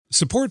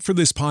Support for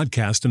this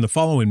podcast and the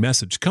following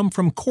message come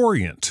from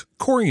Corient.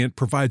 Corient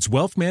provides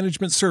wealth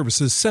management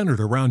services centered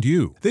around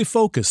you. They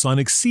focus on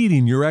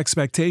exceeding your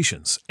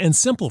expectations and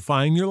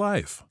simplifying your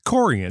life.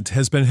 Corient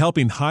has been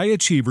helping high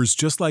achievers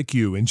just like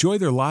you enjoy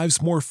their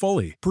lives more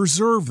fully,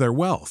 preserve their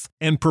wealth,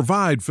 and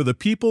provide for the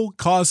people,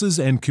 causes,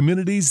 and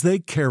communities they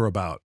care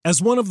about. As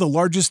one of the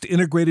largest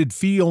integrated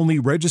fee-only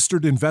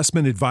registered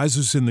investment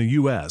advisors in the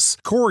U.S.,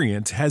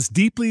 Corient has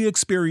deeply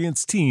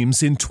experienced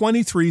teams in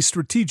 23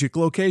 strategic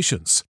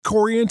locations.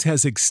 Corient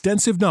has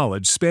extensive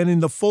knowledge spanning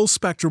the full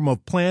spectrum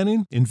of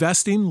planning,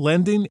 investing,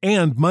 lending,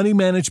 and money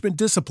management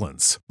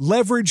disciplines.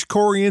 Leverage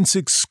Corient's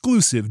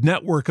exclusive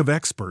network of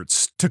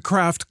experts to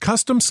craft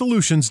custom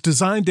solutions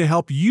designed to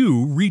help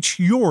you reach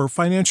your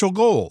financial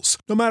goals,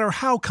 no matter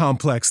how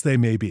complex they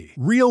may be.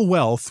 Real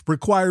wealth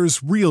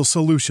requires real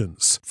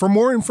solutions. For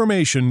more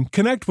information,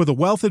 connect with a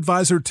wealth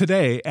advisor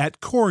today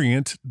at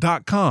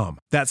Corient.com.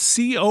 That's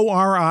Corient.com.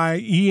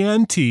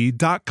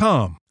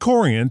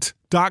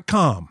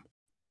 Corient.com.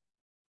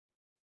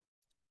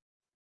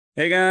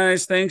 Hey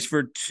guys, thanks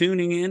for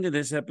tuning in to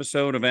this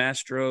episode of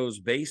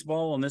Astros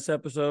Baseball. On this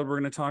episode, we're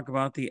going to talk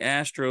about the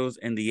Astros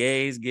and the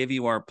A's, give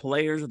you our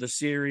players of the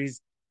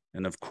series,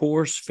 and of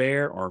course,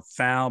 fair or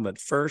foul. But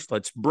first,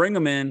 let's bring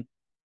them in.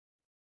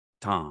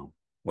 Tom,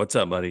 what's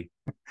up, buddy?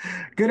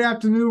 Good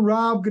afternoon,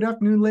 Rob. Good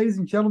afternoon, ladies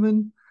and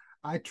gentlemen.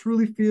 I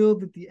truly feel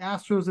that the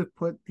Astros have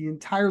put the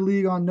entire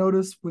league on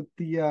notice with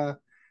the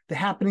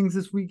happenings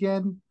this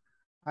weekend.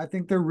 I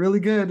think they're really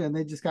good, and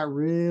they just got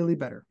really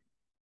better.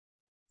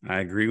 I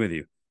agree with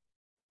you.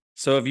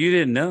 So if you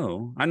didn't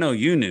know, I know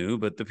you knew,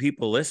 but the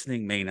people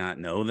listening may not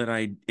know that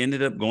I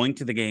ended up going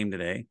to the game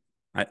today.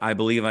 I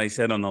believe I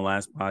said on the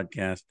last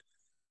podcast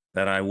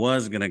that I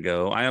was going to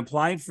go. I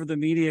applied for the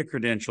media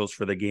credentials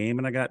for the game,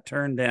 and I got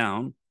turned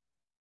down.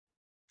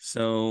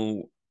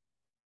 So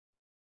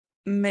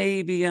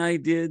maybe I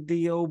did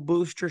the old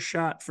booster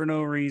shot for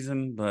no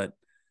reason, but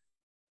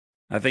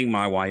I think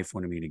my wife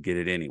wanted me to get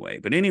it anyway.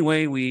 But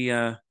anyway, we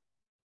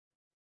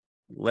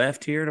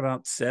left here at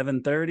about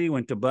 7:30,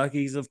 went to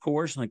Buc-ee's, of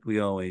course, like we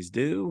always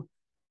do,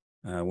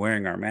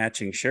 wearing our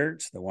matching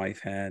shirts. The wife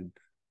had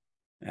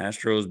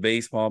Astros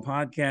baseball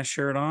podcast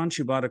shirt on.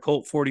 She bought a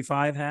Colt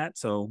 45 hat,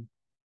 so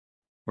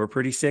we're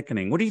pretty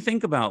sickening. What do you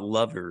think about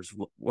lovers?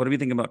 What do you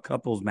think about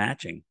couples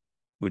matching?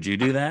 Would you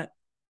do that?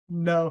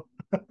 No.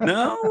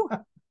 No?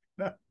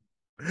 No.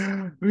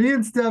 Me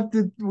and Steph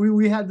did.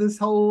 We had this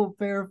whole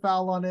fair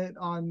foul on it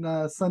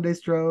on Sunday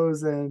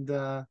Stros,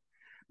 and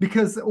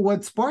because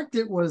what sparked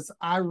it was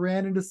I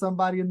ran into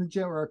somebody in the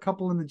gym or a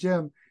couple in the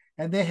gym,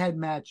 and they had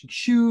matching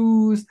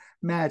shoes,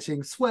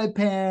 matching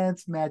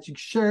sweatpants, matching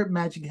shirt,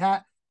 matching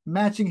hat,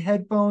 matching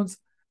headphones.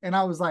 And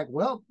I was like,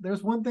 well,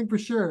 there's one thing for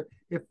sure.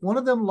 If one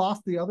of them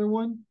lost the other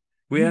one,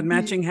 we had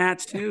matching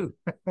hats too.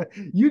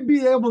 You'd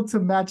be able to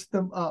match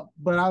them up.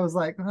 But I was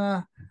like,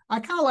 I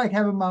kind of like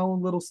having my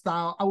own little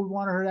style. I would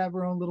want her to have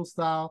her own little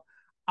style.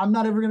 I'm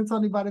not ever going to tell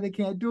anybody they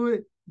can't do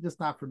it. Just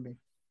not for me.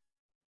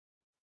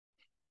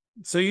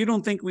 So you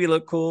don't think we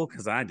look cool?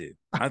 Because I do.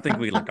 I think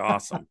we look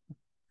awesome.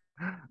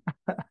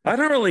 I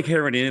don't really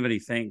care what anybody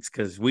thinks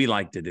because we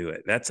like to do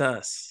it. That's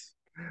us.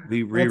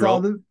 We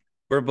reroll.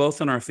 We're both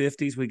in our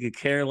 50s. We could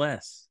care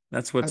less.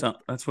 That's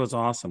what's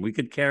awesome. We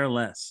could care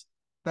less.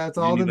 That's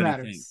all that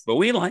matters. Thinks. But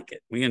we like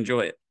it. We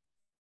enjoy it.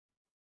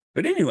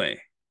 But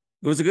anyway,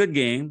 it was a good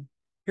game.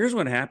 Here's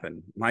what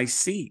happened. My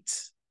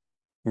seats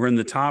were in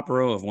the top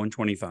row of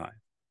 125.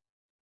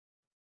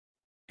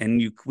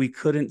 And we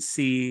couldn't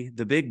see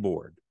the big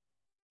board.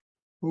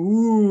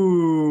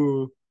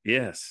 Ooh.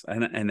 Yes.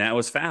 And that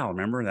was foul.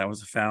 Remember, that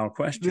was a foul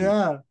question.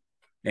 Yeah.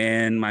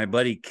 And my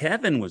buddy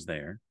Kevin was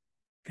there.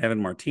 Kevin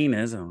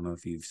Martinez. I don't know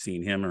if you've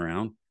seen him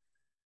around.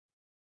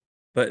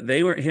 But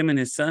him and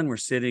his son were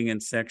sitting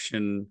in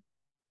section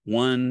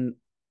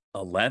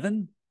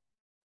 111,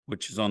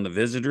 which is on the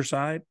visitor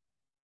side.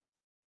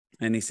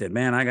 And he said,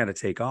 man, I got to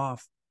take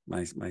off.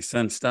 My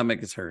son's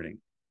stomach is hurting.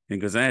 And he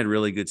goes, I had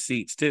really good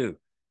seats too.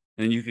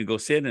 And you could go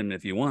sit in them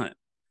if you want.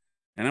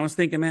 And I was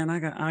thinking, man, I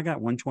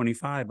got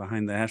 125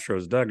 behind the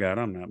Astros dugout.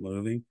 I'm not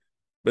moving.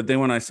 But then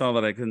when I saw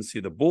that I couldn't see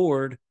the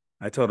board,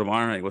 I told him,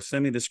 all right, well,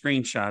 send me the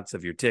screenshots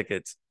of your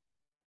tickets.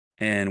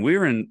 And we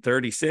were in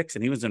 36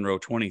 and he was in row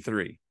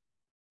 23.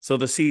 So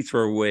the seats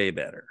were way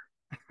better.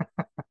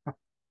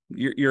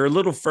 You're a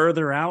little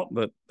further out,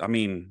 but I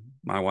mean,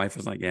 my wife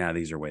was like, yeah,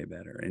 these are way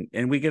better.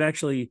 And we could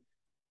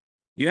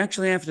you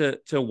actually have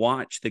to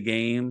watch the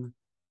game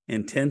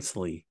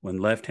intensely when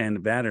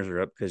left-handed batters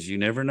are up because you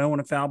never know when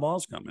a foul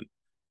ball's coming.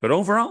 But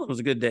overall, it was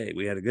a good day.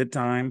 We had a good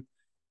time.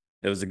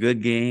 It was a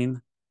good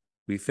game.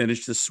 We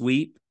finished the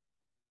sweep.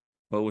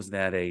 What was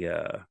that?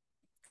 What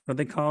do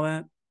they call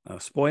that? A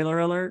spoiler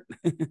alert?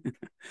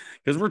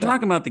 Because we're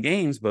talking about the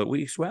games, but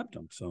we swept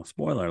them. So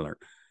spoiler alert.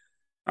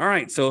 All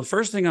right. So the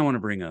first thing I want to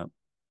bring up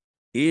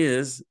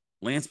is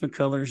Lance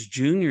McCullers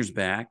Jr.'s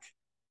back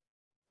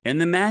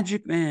and the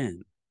Magic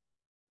Man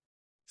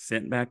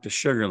sent back to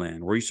Sugarland.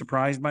 Were you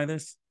surprised by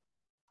this?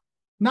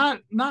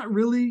 Not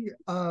really,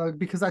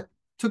 because I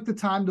took the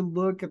time to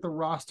look at the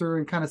roster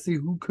and kind of see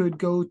who could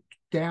go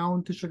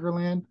down to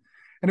Sugarland.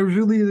 And it was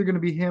really either going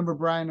to be him or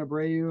Brian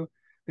Abreu.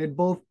 They'd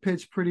both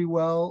pitched pretty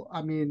well.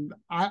 I mean,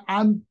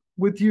 I'm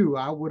with you.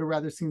 I would have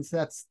rather seen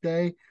Seth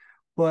stay,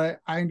 but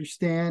I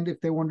understand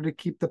if they wanted to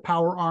keep the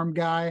power arm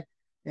guy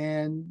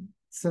and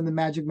send the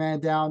Magic Man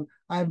down.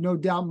 I have no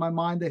doubt in my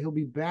mind that he'll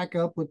be back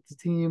up with the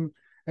team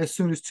as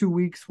soon as 2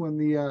 weeks when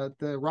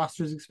the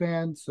rosters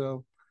expand.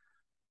 So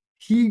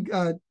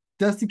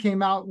Dusty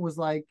came out and was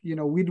like, we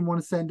didn't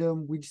want to send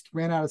him. We just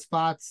ran out of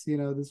spots.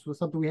 This was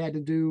something we had to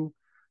do.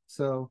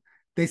 So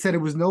they said it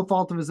was no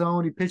fault of his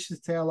own. He pitched his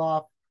tail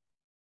off.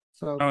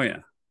 So oh yeah.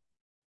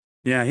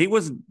 Yeah, he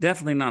was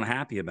definitely not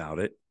happy about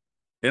it.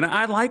 And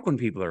I like when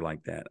people are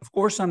like that. Of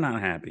course I'm not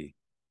happy.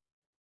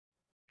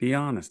 Be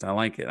honest. I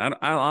like it.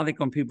 I think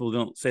when people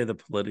don't say the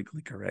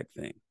politically correct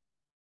thing.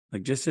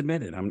 Like, just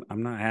admit it.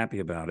 I'm not happy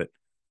about it.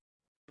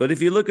 But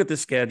if you look at the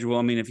schedule,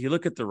 I mean, if you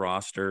look at the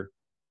roster,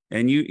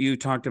 and you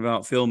talked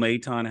about Phil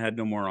Maton had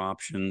no more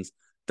options.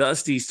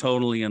 Dusty's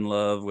totally in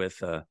love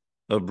with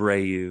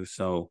Abreu.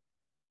 So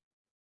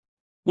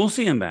we'll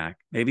see him back.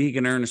 Maybe he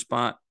can earn a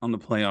spot on the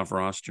playoff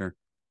roster,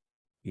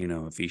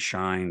 if he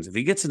shines, if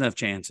he gets enough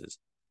chances.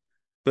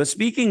 But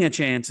speaking of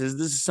chances,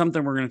 this is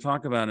something we're going to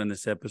talk about in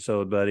this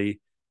episode,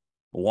 buddy.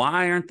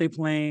 Why aren't they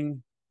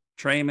playing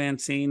Trey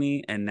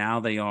Mancini? And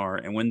now they are.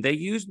 And when they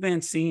used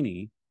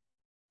Mancini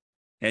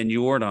and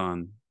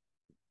Jordan,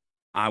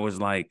 I was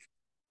like,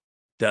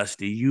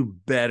 Dusty, you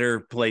better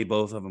play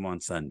both of them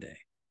on Sunday.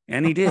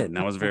 And he did. And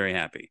I was very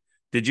happy.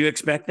 Did you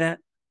expect that?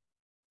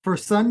 For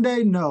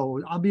Sunday, no.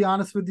 I'll be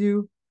honest with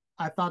you.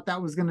 I thought that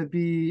was going to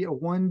be a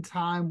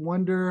one-time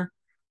wonder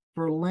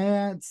for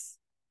Lance.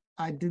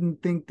 I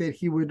didn't think that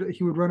he would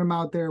run him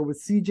out there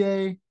with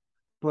CJ,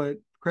 but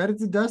credit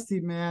to Dusty,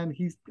 man.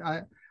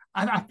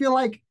 I feel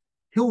like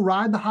he'll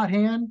ride the hot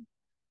hand.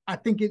 I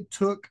think it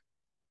took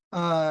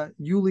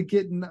Yuli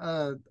getting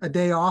a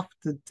day off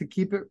to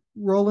keep it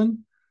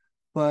rolling.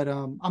 But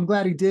I'm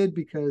glad he did,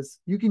 because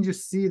you can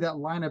just see that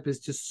lineup is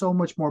just so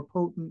much more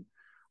potent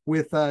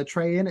with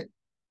Trey in it.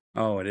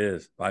 Oh, it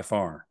is by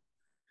far.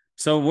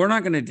 So we're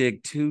not going to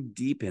dig too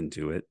deep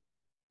into it,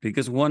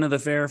 because one of the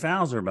fair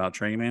fouls are about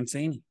Trey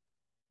Mancini.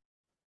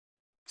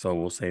 So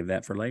we'll save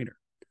that for later.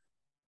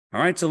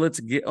 All right, so let's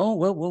get. Oh,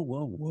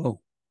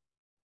 whoa.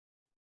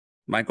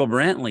 Michael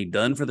Brantley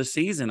done for the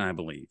season, I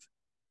believe.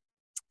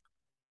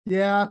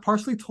 Yeah,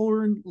 partially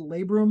torn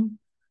labrum.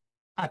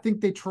 I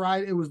think they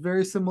tried. It was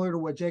very similar to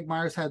what Jake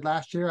Myers had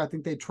last year. I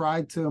think they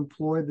tried to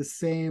employ the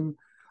same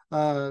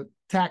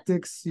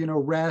tactics,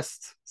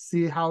 rest,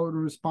 see how it would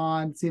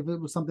respond, see if it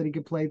was something he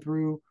could play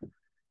through.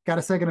 Got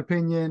a second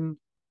opinion,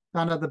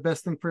 found out the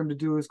best thing for him to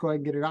do is go ahead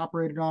and get it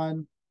operated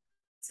on.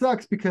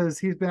 Sucks because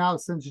he's been out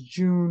since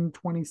June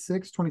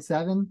 26,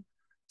 27.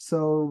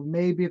 So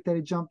maybe if they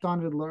had jumped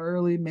on it a little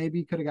early, maybe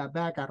he could have got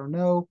back. I don't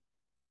know.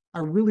 I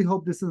really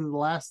hope this isn't the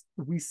last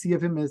we see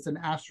of him as an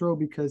Astro,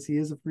 because he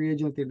is a free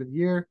agent at the end of the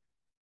year.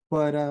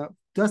 But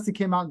Dusty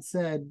came out and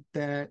said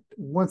that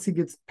once he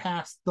gets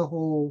past the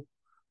whole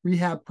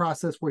rehab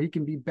process where he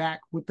can be back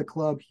with the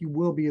club, he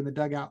will be in the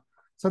dugout.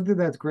 So I think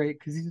that's great,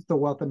 because he's just a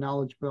wealth of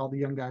knowledge for all the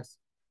young guys.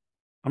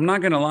 I'm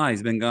not going to lie.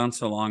 He's been gone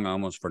so long, I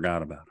almost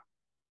forgot about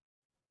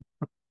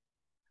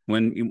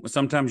him.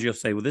 Sometimes you'll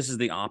say, well, this is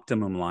the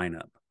optimum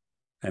lineup.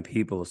 And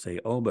people will say,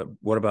 oh, but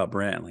what about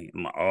Brantley?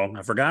 I'm like, oh,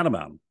 I forgot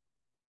about him.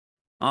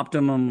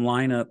 Optimum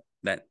lineup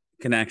that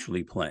can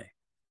actually play.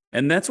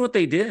 And that's what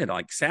they did,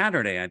 like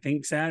Saturday,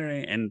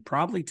 and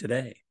probably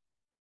today.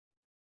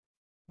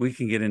 We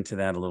can get into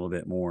that a little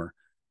bit more.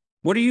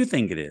 What do you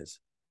think it is?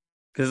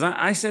 Because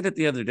I said it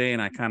the other day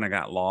and I kind of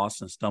got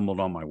lost and stumbled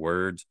on my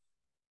words.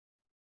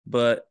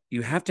 But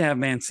you have to have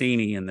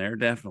Mancini in there,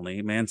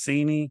 definitely.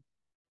 Mancini,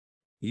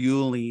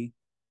 Yuli,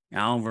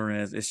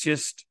 Alvarez. It's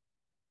just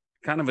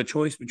kind of a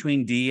choice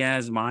between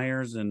Diaz,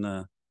 Myers,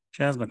 and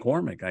Chas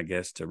McCormick, I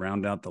guess, to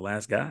round out the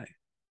last guy.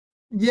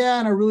 Yeah,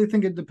 and I really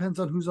think it depends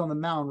on who's on the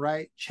mound,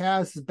 right?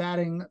 Chas is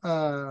batting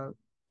over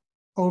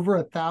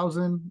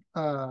 1,000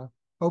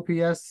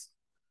 OPS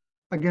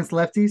against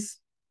lefties.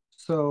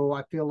 So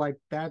I feel like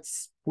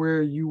that's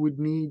where you would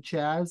need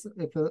Chas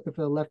if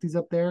a lefty's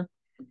up there.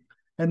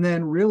 And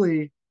then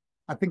really,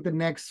 I think the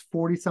next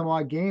 40 some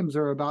odd games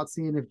are about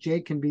seeing if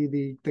Jake can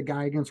be the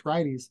guy against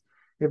righties.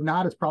 If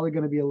not, it's probably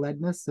going to be a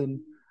Ledness, and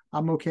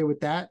I'm okay with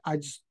that. I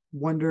just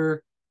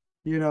wonder,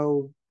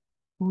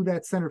 who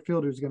that center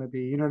fielder is going to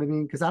be. You know what I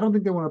mean? Because I don't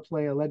think they want to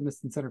play a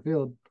Ledness in center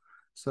field.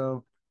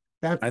 So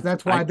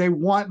that's why they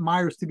want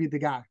Myers to be the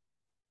guy.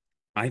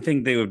 I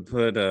think they would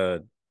put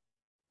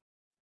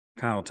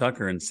Kyle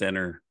Tucker in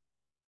center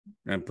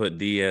and put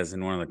Diaz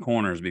in one of the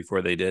corners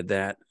before they did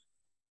that.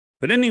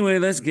 But anyway,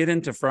 let's get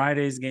into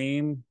Friday's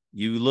game.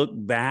 You look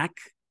back,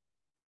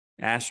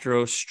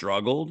 Astros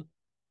struggled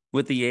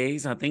with the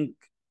A's. I think,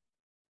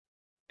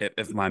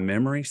 if my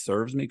memory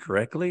serves me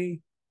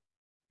correctly,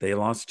 they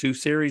lost 2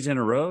 series in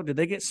a row. Did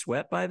they get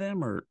swept by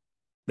them, or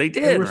they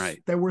did?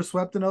 Right? They were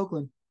swept in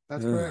Oakland.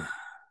 That's correct.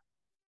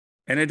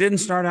 And it didn't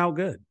start out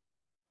good.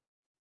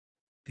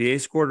 PA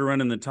scored a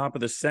run in the top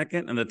of the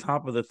second and the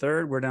top of the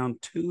third. We're down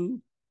 2-0.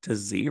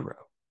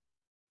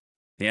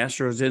 The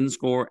Astros didn't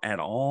score at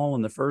all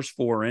in the first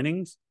 4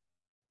 innings,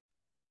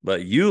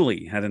 but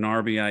Yuli had an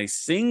RBI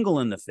single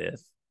in the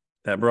 5th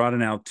that brought in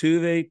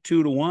Altuve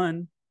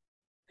 2-1,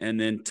 and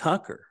then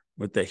Tucker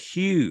with the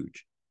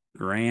huge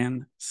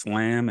grand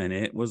slam, and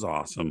it was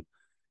awesome.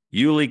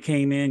 Yuli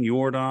came in,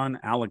 Jordan,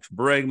 Alex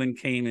Bregman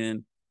came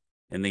in,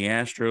 and the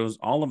Astros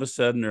all of a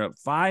sudden are up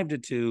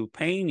 5-2.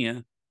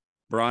 Pena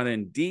brought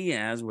in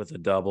Diaz with a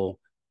double.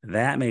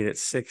 That made it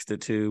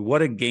 6-2.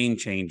 What a game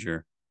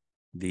changer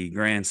the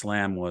grand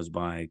slam was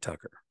by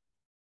Tucker.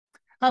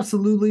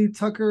 Absolutely.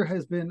 Tucker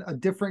has been a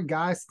different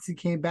guy since he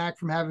came back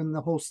from having the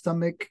whole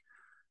stomach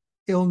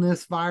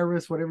illness,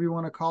 virus, whatever you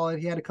want to call it.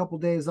 He had a couple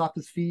of days off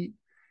his feet,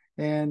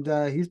 and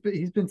he's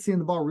been seeing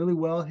the ball really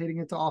well, hitting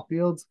it to all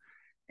fields.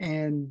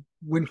 And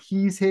when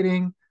he's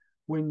hitting,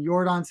 when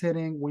Jordan's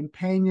hitting, when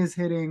Pena's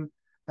hitting,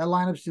 that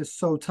lineup's just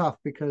so tough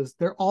because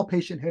they're all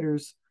patient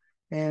hitters.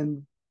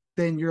 And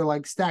then you're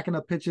like stacking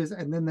up pitches,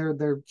 and then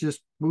they're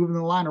just moving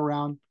the line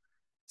around.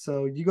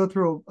 So you go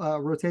through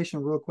a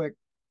rotation real quick.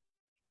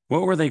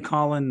 What were they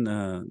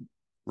calling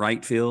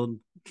right field?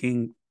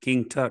 King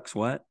Tuck's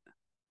what?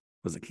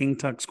 Was it King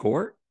Tuck's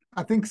Court?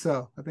 I think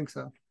so. I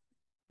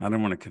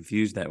don't want to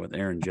confuse that with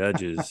Aaron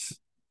Judge's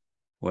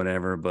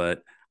whatever,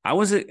 but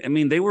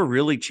they were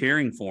really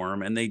cheering for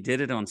him, and they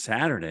did it on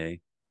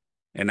Saturday,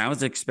 and I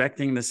was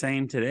expecting the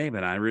same today,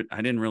 but I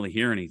didn't really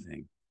hear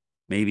anything.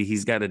 Maybe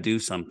he's got to do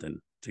something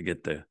to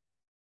get the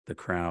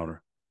crowd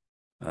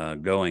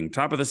going.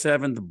 Top of the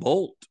 7th,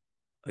 Bolt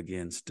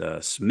against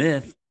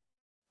Smith.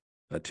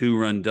 A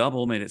 2-run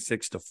double made it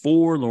 6-4.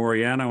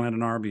 Laureano had an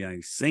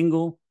RBI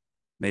single,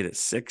 made it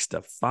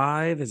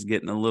 6-5. Is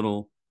getting a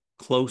little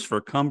close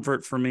for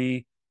comfort for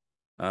me.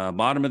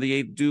 Bottom of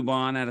the 8th,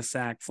 Dubon had a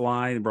sac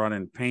fly, brought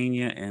in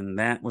Pena, and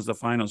that was the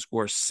final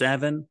score,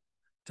 7-5.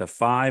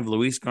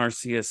 Luis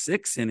Garcia,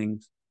 6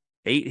 innings,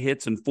 8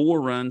 hits and 4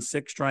 runs,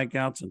 6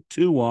 strikeouts and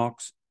 2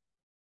 walks.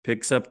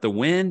 Picks up the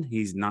win.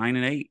 He's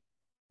 9-8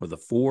 with a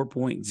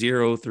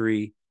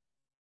 4.03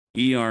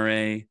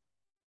 ERA.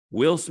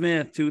 Will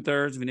Smith,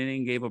 2/3 of an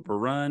inning, gave up a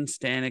run.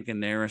 Stanek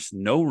and Neris,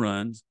 no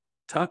runs.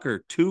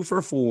 Tucker, 2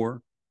 for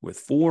 4 with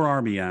 4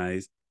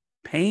 RBIs.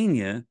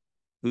 Pena,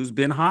 who's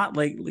been hot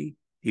lately,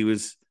 he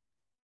was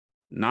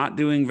not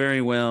doing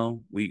very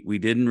well. We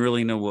didn't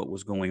really know what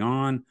was going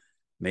on.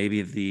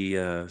 Maybe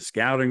the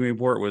scouting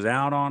report was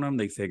out on him.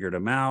 They figured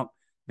him out.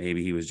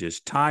 Maybe he was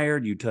just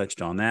tired. You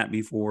touched on that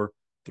before.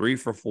 3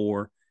 for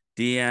 4.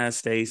 Diaz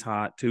stays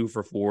hot, 2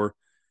 for 4.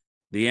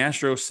 The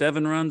Astros,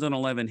 7 runs on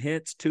 11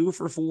 hits, 2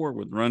 for 4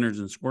 with runners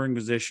in scoring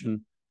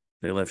position.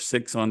 They left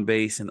 6 on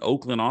base, and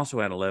Oakland also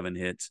had 11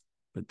 hits,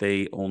 but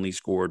they only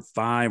scored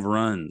 5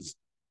 runs.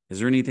 Is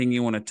there anything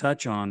you want to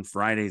touch on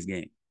Friday's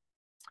game?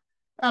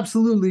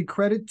 Absolutely.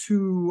 Credit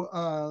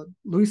to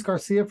Luis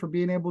Garcia for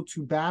being able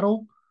to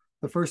battle.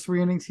 The first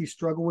 3 innings, he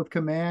struggled with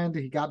command.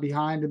 He got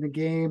behind in the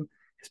game.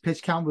 His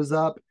pitch count was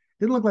up.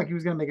 Didn't look like he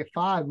was going to make it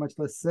 5, much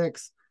less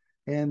 6.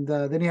 And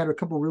then he had a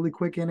couple really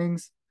quick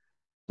innings.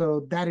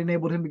 So that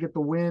enabled him to get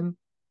the win.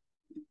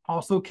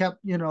 Also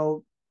kept,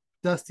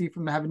 Dusty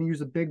from having to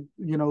use a big,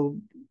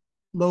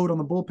 load on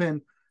the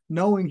bullpen,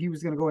 knowing he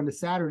was going to go into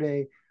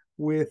Saturday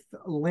with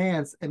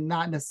Lance and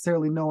not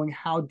necessarily knowing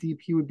how deep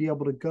he would be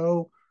able to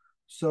go.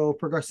 So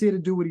for Garcia to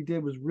do what he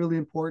did was really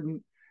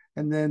important.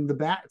 And then the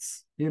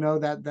bats,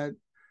 that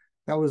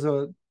was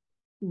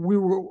we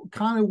were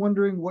kind of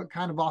wondering what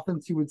kind of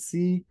offense you would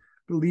see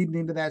leading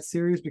into that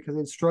series because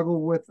they'd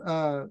struggled with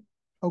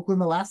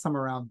Oakland the last time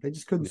around. They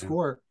just couldn't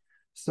score.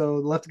 So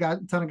left a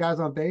ton of guys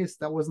on base.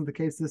 That wasn't the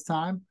case this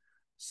time.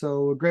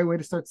 So a great way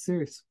to start the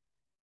series.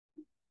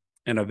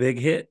 And a big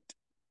hit.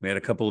 We had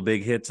a couple of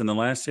big hits in the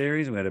last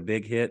series. We had a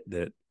big hit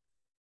that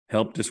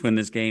helped us win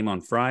this game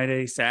on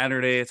Friday.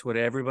 Saturday, it's what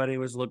everybody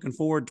was looking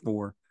forward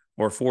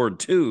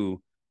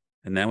to.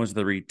 And that was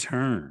the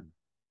return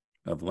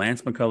of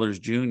Lance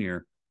McCullers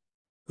Jr.,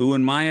 who,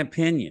 in my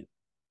opinion,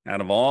 out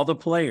of all the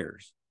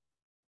players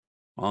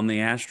on the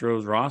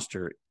Astros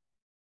roster,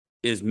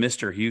 is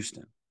Mr.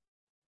 Houston.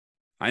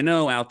 I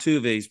know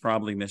Altuve is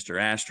probably Mr.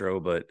 Astro,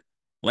 but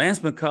Lance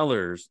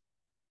McCullers,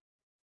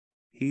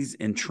 he's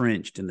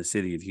entrenched in the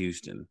city of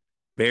Houston.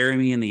 Bury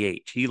me in the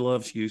H. He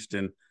loves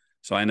Houston,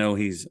 so I know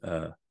he's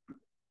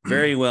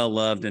very well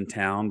loved in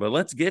town. But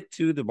let's get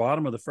to the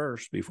bottom of the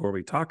first before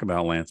we talk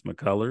about Lance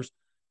McCullers.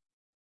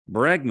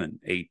 Bregman,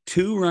 a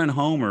 2-run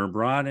homer,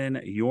 brought in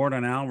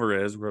Jordan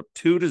Alvarez. We're up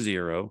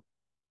 2-0.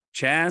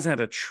 Chaz had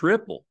a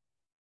triple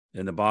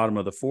in the bottom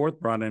of the 4th,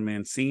 brought in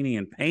Mancini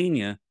and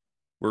Pena.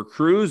 We're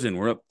cruising.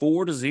 We're up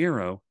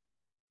 4-0.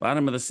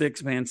 Bottom of the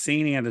 6th,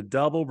 Mancini had a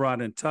double,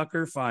 brought in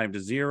Tucker,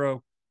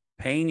 5-0.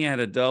 Pena had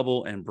a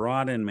double and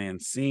brought in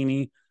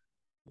Mancini.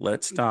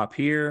 Let's stop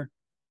here.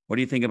 What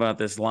do you think about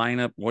this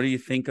lineup? What do you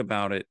think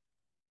about it?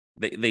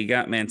 They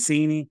got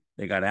Mancini.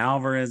 They got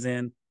Alvarez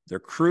in. They're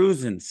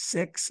cruising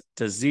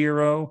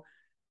 6-0.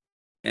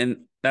 And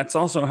that's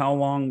also how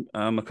long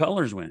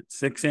McCullers went.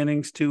 6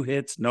 innings, 2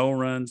 hits, no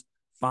runs,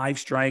 5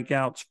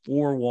 strikeouts,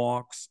 4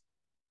 walks,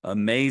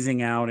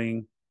 amazing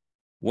outing.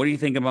 What do you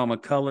think about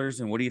McCullers,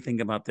 and what do you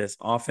think about this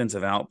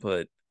offensive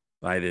output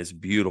by this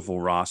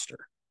beautiful roster?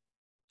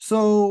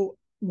 So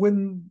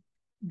when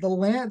the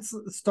Lance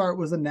start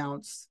was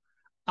announced,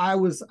 I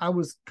was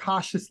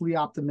cautiously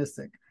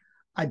optimistic.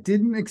 I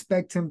didn't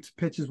expect him to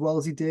pitch as well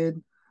as he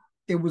did.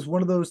 It was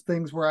one of those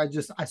things where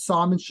I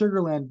saw him in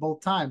Sugarland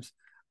both times.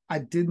 I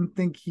didn't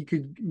think he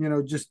could,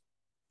 just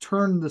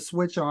turn the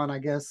switch on, I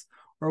guess,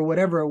 or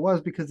whatever it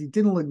was, because he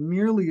didn't look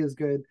nearly as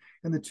good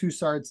in the 2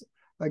 starts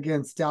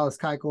against Dallas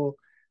Keuchel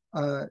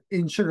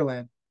in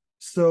Sugarland.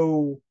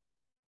 So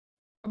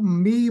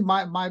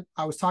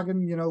I was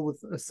talking,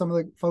 with some of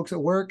the folks at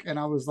work, and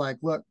I was like,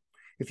 look,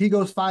 if he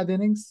goes 5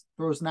 innings,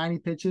 throws 90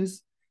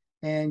 pitches,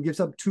 and gives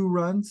up 2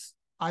 runs,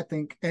 I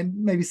think, and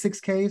maybe 6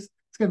 Ks,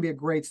 it's going to be a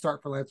great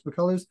start for Lance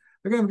McCullers.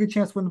 They're going to have a good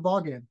chance to win the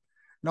ball game.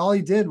 And all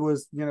he did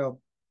was,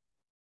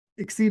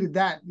 exceeded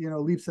that,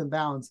 leaps and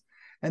bounds.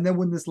 And then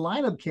when this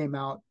lineup came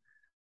out,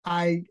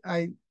 I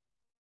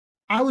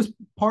was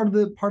part of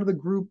the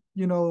group,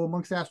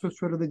 amongst Astros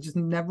Twitter, that just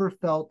never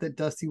felt that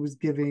Dusty was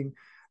giving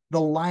the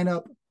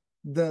lineup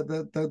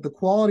the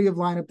quality of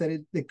lineup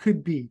that it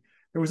could be.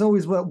 There was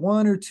always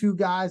 1 or 2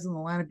 guys in the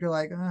lineup you're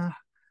like,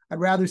 I'd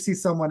rather see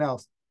someone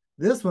else.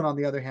 This one, on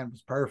the other hand,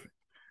 was perfect.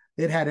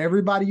 It had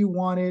everybody you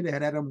wanted.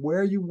 It had them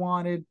where you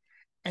wanted,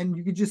 and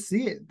you could just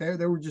see it.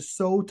 They were just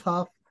so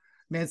tough.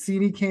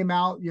 Mancini came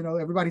out.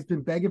 Everybody's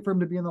been begging for him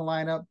to be in the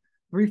lineup.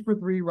 3 for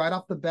 3 right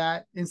off the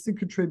bat, instant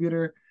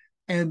contributor,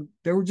 and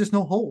there were just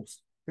no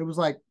holes. It was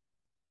like,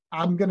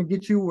 I'm gonna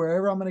get you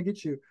wherever I'm gonna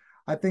get you.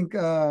 I think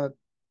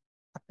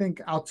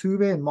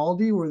Altuve and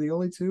Maldi were the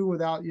only 2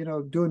 without,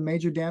 doing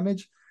major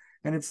damage.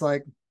 And it's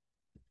like,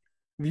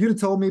 if you'd have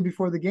told me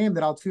before the game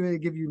that Altuve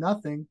would give you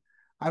nothing,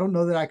 I don't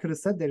know that I could have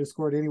said they'd have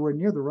scored anywhere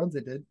near the runs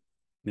they did.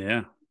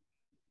 Yeah.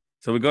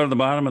 So we go to the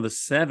bottom of the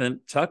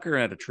 7th. Tucker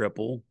had a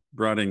triple,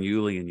 brought in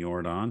Yuli and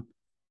Jordan.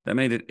 That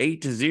made it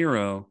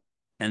 8-0,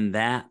 and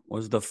that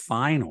was the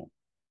final.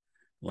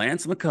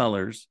 Lance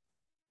McCullers,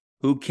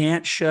 who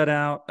can't shut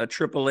out a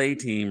AAA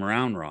team,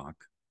 Round Rock,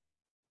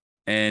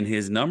 and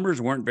his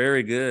numbers weren't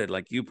very good,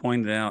 like you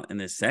pointed out in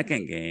the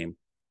second game.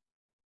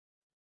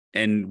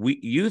 And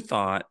you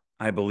thought,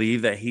 I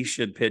believe, that he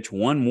should pitch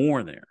 1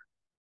 more there.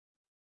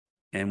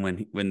 And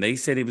when they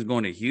said he was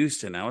going to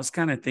Houston, I was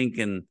kind of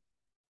thinking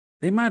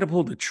they might have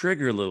pulled the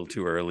trigger a little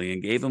too early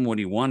and gave him what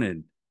he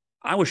wanted.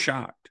 I was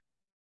shocked.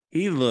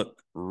 He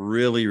looked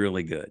really,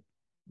 really good.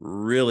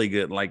 Really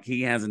good. Like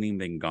he hasn't even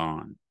been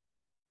gone.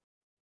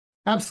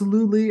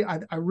 Absolutely.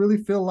 I really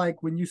feel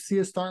like when you see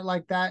a start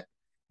like that,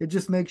 it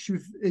just makes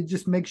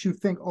you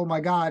think, oh my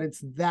God,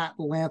 it's that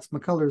Lance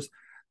McCullers.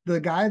 The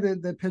guy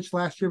that pitched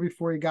last year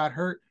before he got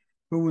hurt,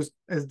 who was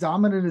as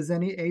dominant as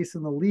any ace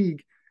in the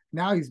league.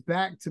 Now he's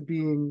back to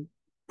being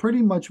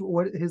pretty much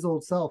what his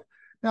old self.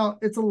 Now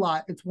it's a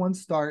lot. It's 1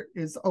 start.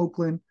 It's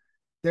Oakland.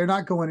 They're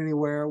not going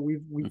anywhere.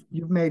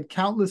 You've made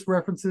countless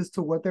references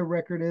to what their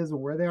record is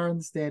and where they are in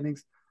the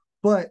standings.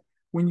 But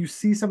when you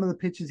see some of the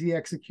pitches he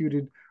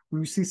executed,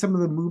 when you see some of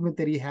the movement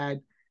that he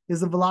had, is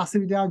the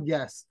velocity down?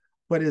 Yes.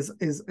 But is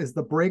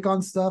the break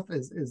on stuff,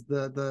 is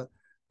the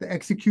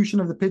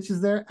execution of the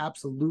pitches there?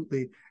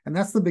 Absolutely. And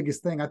that's the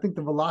biggest thing. I think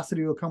the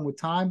velocity will come with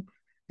time,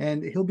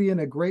 and he'll be in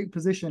a great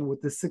position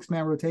with this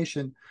 6-man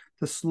rotation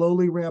to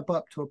slowly ramp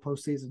up to a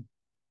postseason.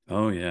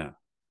 Oh, yeah.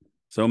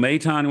 So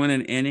Maton went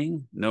an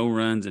inning, no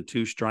runs and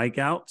 2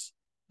 strikeouts.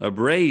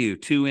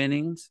 Abreu, 2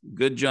 innings.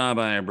 Good job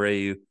by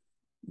Abreu.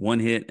 1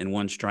 hit and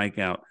 1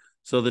 strikeout.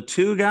 So the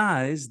 2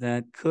 guys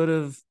that could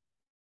have,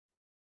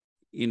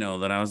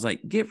 that I was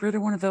like, get rid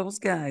of one of those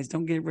guys.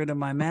 Don't get rid of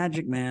my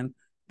Magic Man.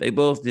 They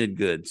both did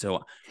good.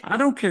 So I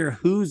don't care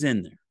who's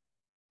in there.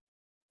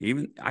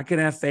 Even I could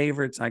have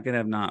favorites, I could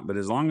have not, but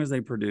as long as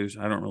they produce,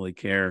 I don't really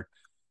care.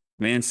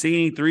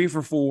 Mancini 3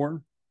 for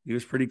 4. He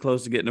was pretty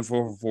close to getting a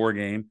 4 for 4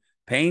 game.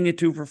 Pena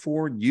 2 for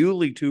 4.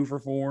 Yuli 2 for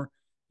 4.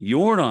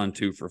 Jordan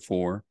 2 for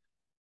 4.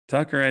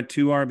 Tucker had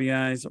 2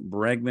 RBIs.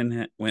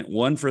 Bregman went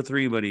 1 for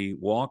 3, but he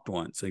walked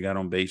once. So he got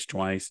on base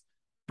twice.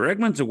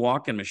 Bregman's a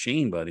walking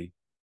machine, buddy.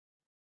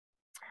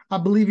 I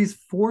believe he's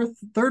 3rd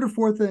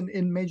or 4th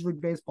in Major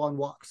League Baseball in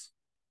walks.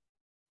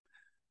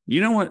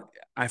 You know what?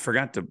 I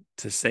forgot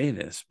to say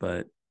this,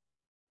 but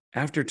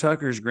after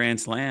Tucker's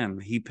grand slam,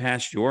 he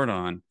passed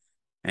Jordan,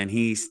 and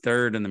he's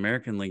 3rd in the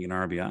American League in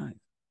RBI.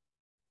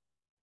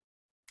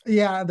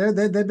 Yeah,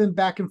 they've been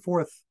back and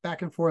forth,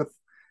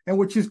 and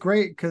which is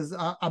great because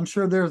I'm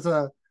sure there's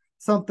a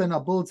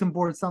bulletin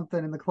board,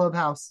 something in the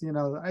clubhouse.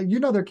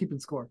 They're keeping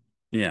score.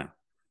 Yeah.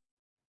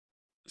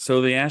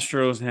 So the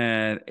Astros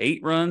had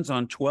 8 runs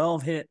on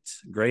 12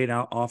 hits. Great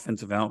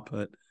offensive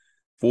output.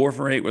 4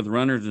 for 8 with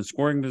runners in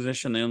scoring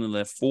position. They only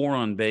left 4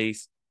 on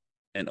base,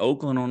 and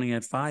Oakland only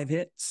had 5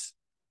 hits.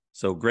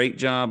 So great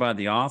job by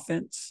the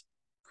offense.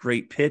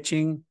 Great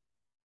pitching.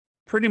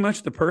 Pretty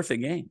much the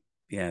perfect game,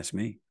 if you ask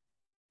me.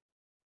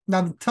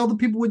 Now tell the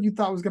people what you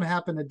thought was going to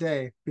happen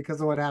today because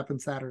of what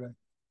happened Saturday.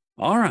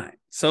 All right.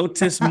 So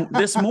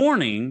this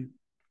morning,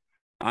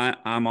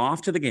 I'm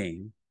off to the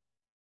game.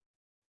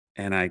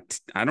 And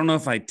I don't know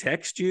if I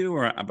text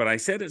you but I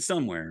said it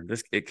somewhere.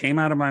 It came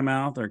out of my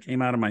mouth or it came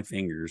out of my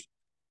fingers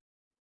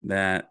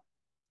that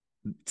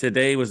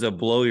today was a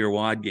blow your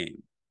wad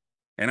game.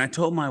 And I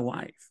told my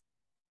wife,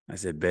 I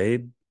said,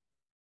 babe,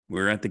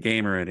 we're at the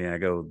game already. I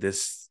go,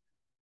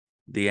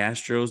 the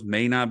Astros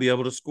may not be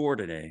able to score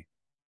today.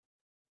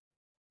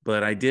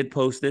 But I did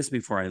post this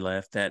before I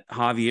left that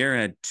Javier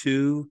had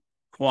 2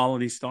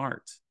 quality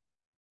starts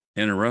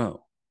in a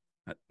row.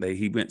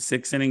 He went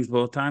 6 innings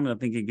both times. I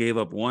think he gave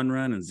up 1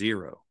 run and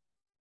 0.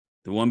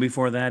 The one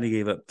before that, he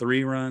gave up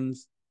 3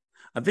 runs.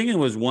 I think it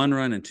was 1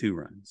 run and 2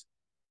 runs.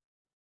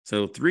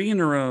 So 3 in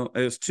a row.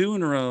 It was 2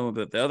 in a row,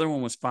 but the other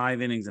one was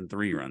 5 innings and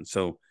 3 runs.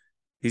 So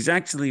he's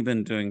actually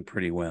been doing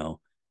pretty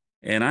well.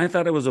 And I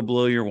thought it was a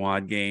blow your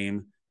wad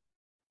game.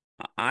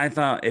 I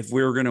thought if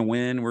we were going to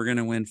win, we're going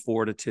to win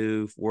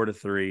 4-2,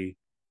 4-3.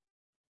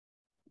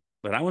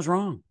 But I was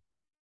wrong.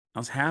 I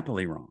was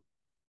happily wrong.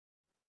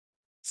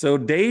 So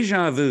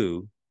deja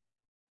vu,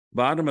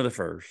 bottom of the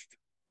first,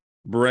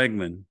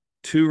 Bregman,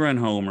 2-run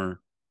homer,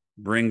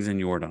 brings in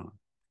Yordan.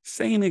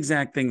 Same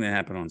exact thing that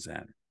happened on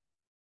Saturday.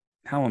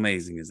 How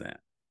amazing is that?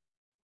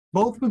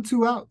 Both with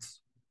 2 outs.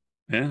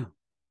 Yeah.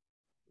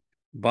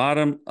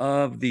 Bottom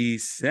of the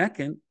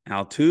second,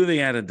 Altuve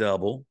had a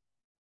double,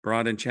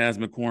 brought in Chas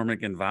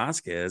McCormick and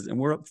Vasquez, and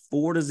we're up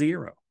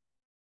 4-0.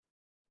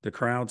 The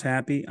crowd's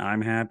happy.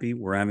 I'm happy.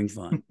 We're having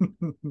fun.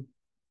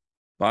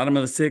 Bottom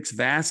of the 6th,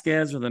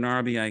 Vasquez with an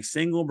RBI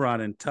single,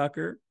 brought in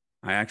Tucker.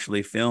 I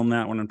actually filmed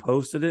that one and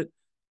posted it.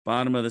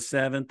 Bottom of the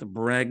 7th,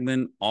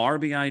 Bregman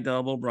RBI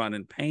double, brought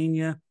in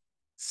Pena,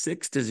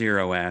 6-0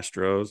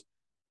 Astros.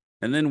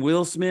 And then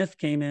Will Smith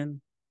came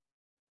in.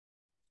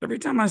 Every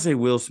time I say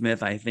Will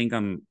Smith, I think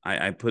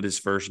I put his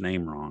first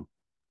name wrong.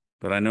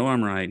 But I know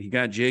I'm right. He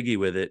got jiggy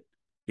with it.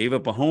 Gave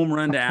up a home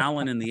run to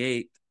Allen in the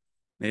 8th.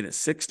 Made it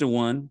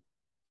 6-1.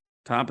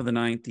 Top of the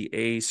 9th, the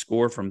A's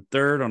scored from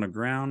third on a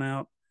ground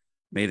out.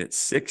 Made it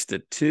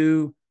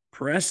 6-2.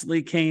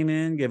 Presley came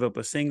in, gave up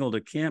a single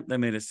to Kemp. That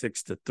made it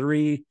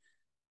 6-3.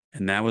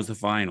 And that was the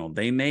final.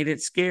 They made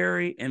it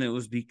scary, and it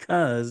was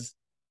because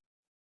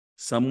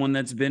someone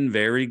that's been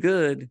very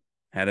good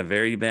had a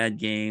very bad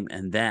game,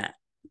 and that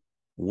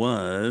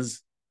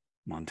was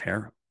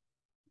Montero.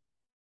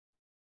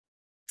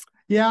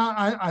 Yeah,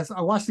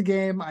 I watched the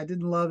game. I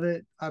didn't love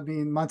it. I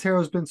mean,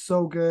 Montero's been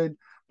so good,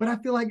 but I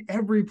feel like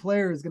every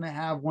player is going to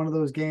have one of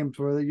those games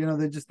where,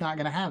 they're just not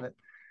going to have it.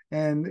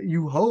 And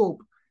you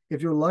hope,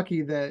 if you're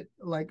lucky, that,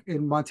 like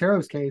in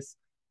Montero's case,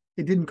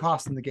 it didn't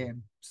cost him the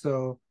game.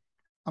 So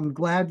I'm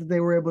glad that they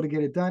were able to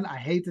get it done. I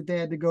hate that they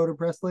had to go to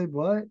Presley,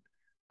 but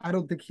I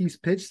don't think he's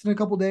pitched in a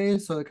couple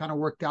days, so it kind of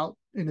worked out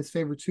in his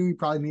favor too. He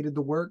probably needed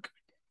the work.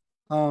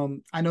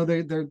 I know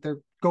they're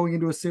going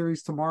into a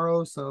series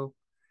tomorrow, so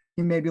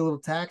he may be a little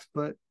taxed,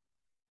 but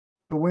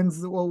the wins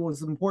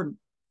was important.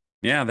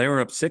 Yeah, they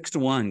were up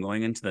 6-1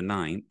 going into the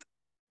 9th.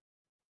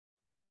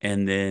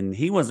 And then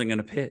he wasn't going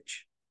to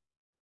pitch.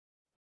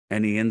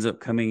 And he ends up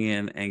coming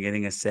in and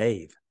getting a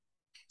save.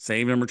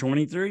 Save number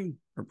 23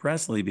 for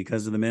Presley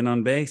because of the men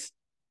on base.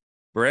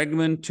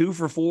 Bregman, 2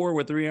 for 4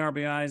 with 3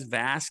 RBIs.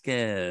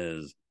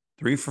 Vasquez,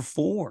 3 for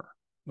 4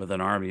 with an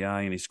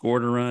RBI, and he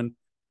scored a run.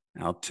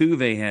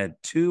 Altuve had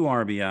 2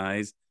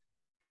 RBIs,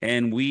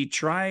 and we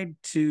tried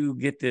to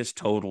get this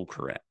total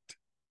correct.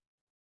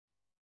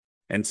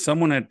 And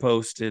someone had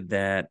posted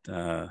that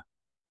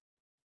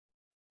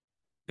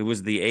it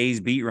was the A's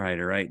beat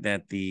writer, right?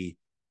 That the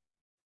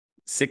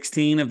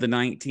 16 of the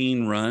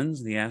 19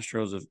 runs the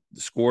Astros have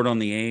scored on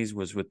the A's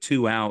was with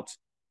 2 outs.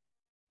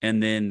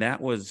 And then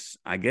that was,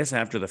 I guess,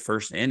 after the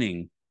first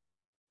inning.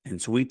 And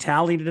so we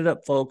tallied it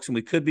up, folks, and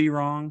we could be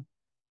wrong.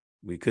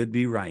 We could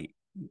be right,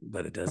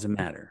 but it doesn't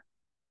matter.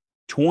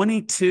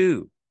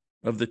 22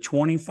 of the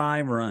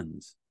 25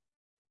 runs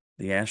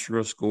the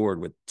Astros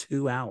scored with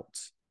 2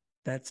 outs.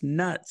 That's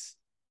nuts.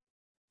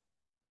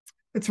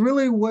 It's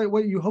really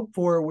what you hope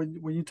for when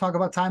you talk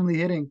about timely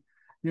hitting.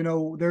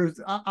 There's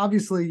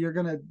obviously you're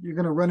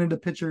gonna run into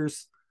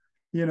pitchers,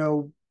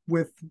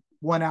 with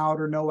 1 out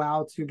or no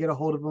outs, you get a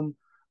hold of them.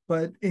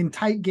 But in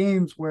tight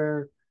games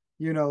where,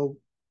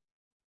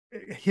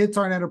 hits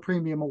aren't at a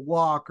premium, a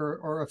walk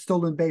or a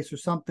stolen base or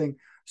something,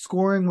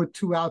 scoring with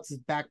 2 outs is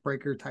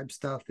backbreaker type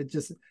stuff.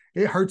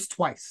 It hurts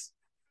twice.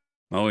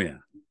 Oh, yeah.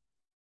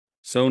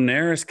 So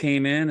Neris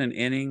came in an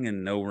inning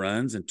and no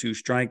runs and 2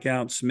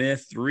 strikeouts.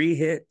 Smith, 3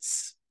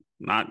 hits.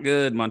 Not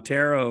good.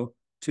 Montero,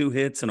 2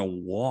 hits and a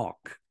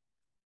walk.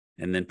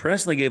 And then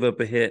Presley gave up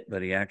a hit,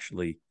 but he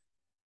actually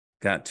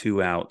got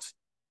 2 outs.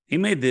 He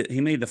made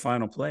the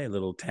final play, a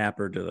little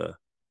tapper to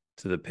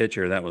the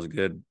pitcher. That was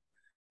good.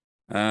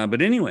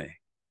 But anyway,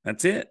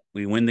 that's it.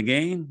 We win the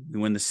game. We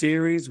win the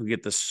series. We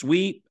get the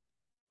sweep.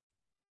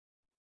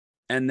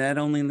 And that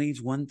only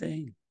leaves one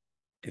thing.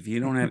 If you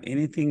don't have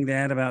anything to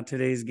add about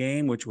today's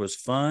game, which was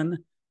fun,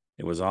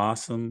 it was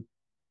awesome,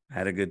 I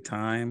had a good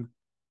time,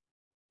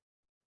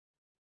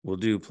 we'll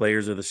do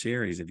players of the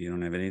series if you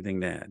don't have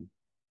anything to add.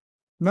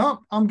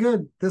 No, I'm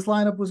good. This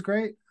lineup was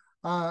great.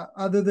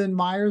 Other than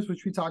Myers,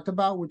 which we talked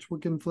about, which we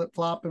can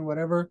flip-flop and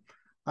whatever.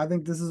 I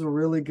think this is a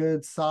really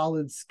good,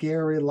 solid,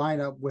 scary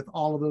lineup with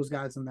all of those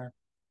guys in there.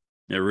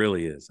 It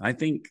really is. I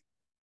think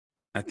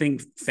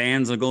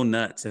fans will go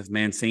nuts if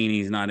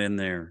Mancini's not in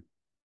there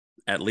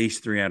at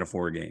least 3 out of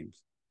 4 games.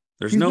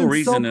 There's no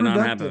reason to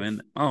not have him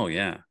in. Oh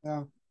yeah.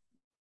 Yeah.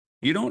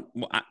 You don't,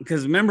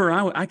 because remember,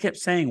 I kept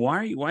saying,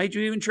 why'd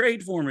you even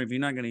trade for him if you're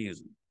not going to use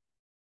him?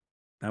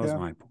 That was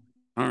my point.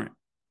 All right.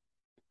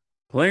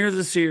 Player of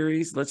the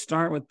series. Let's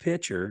start with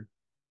pitcher.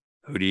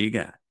 Who do you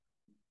got?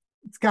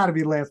 It's got to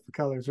be Lance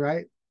McCullers,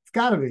 right? It's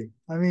got to be.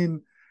 I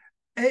mean,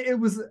 it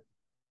was,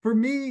 for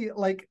me,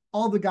 like,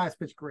 all the guys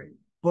pitched great,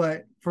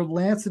 but for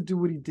Lance to do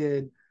what he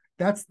did,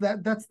 that's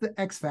the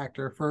X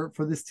factor for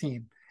this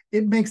team.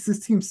 It makes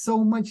this team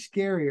so much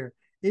scarier.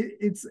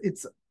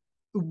 It's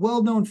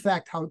well-known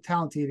fact how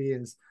talented he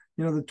is.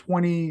 You know, the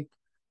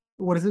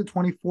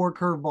 24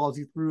 curveballs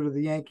he threw to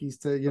the Yankees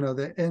to, you know,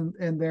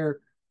 and their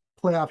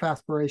playoff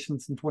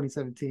aspirations in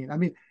 2017. I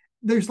mean,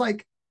 there's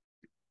like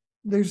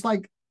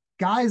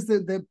guys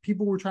that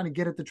people were trying to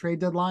get at the trade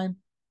deadline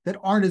that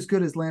aren't as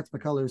good as Lance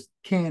McCullers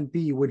can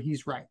be when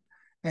he's right.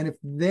 And if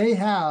they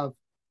have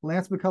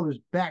Lance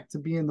McCullers back to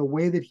being the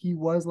way that he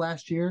was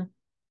last year,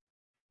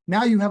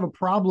 now you have a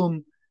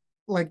problem.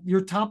 Like,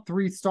 your top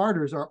 3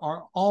 starters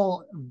are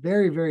all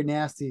very, very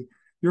nasty.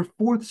 Your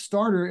 4th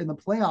starter in the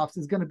playoffs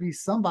is going to be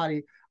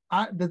somebody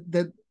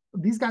that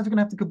these guys are going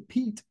to have to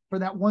compete for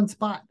that one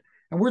spot.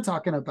 And we're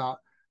talking about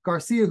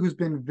Garcia, who's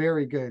been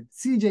very good,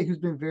 CJ, who's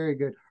been very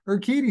good,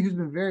 Urquidy, who's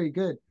been very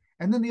good,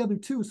 and then the other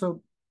 2.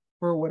 So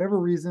for whatever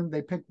reason,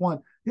 they pick one.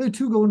 The other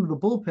 2 go into the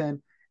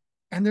bullpen,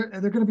 and they're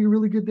going to be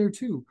really good there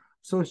too.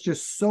 So it's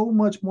just so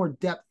much more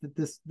depth that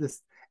this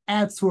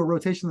adds to a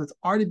rotation that's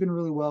already been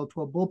really well,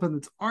 to a bullpen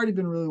that's already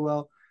been really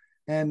well.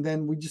 And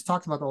then we just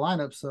talked about the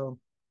lineup. So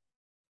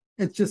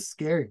it's just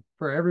scary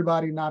for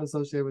everybody not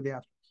associated with the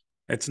Astros.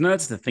 It's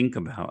nuts to think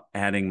about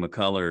adding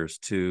McCullers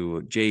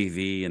to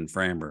JV and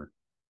Framber.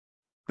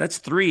 That's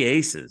 3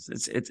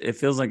 aces. It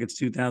feels like it's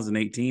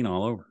 2018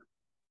 all over.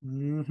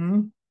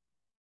 Mm-hmm.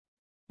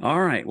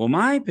 All right. Well,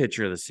 my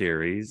pitcher of the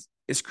series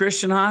is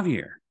Christian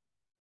Javier.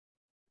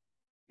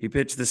 He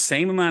pitched the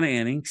same amount of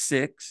innings,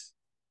 6,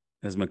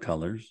 as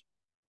McCullers.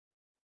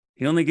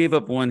 He only gave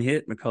up 1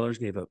 hit. McCullers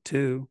gave up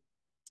 2.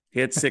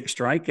 He had 6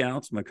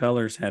 strikeouts.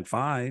 McCullers had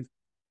 5.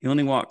 He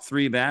only walked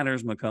 3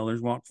 batters.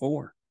 McCullers walked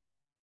 4.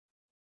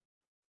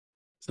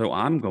 So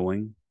I'm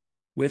going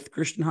with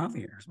Christian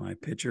Javier as my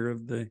pitcher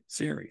of the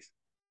series.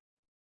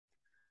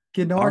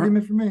 Get no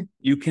argument from me.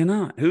 You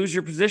cannot. Who's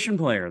your position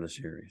player of the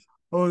series?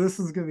 Oh, this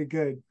is going to be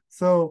good.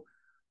 So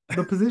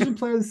the position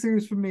player of the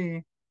series for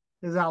me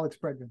is Alex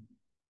Bregman.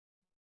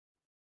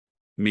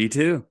 Me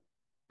too.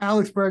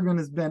 Alex Bregman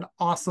has been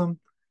awesome.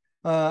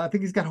 I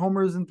think he's got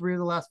homers in 3 of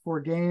the last 4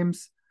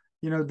 games.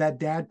 You know, that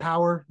dad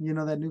power,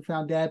 that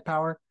newfound dad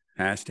power.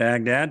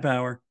 Hashtag dad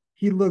power.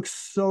 He looks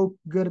so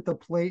good at the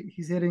plate.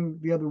 He's hitting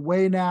the other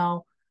way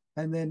now.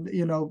 And then,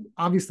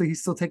 obviously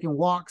he's still taking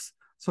walks,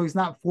 so he's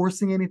not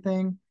forcing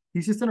anything.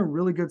 He's just in a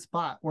really good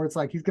spot where it's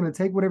like he's going to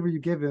take whatever you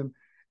give him.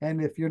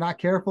 And if you're not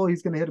careful,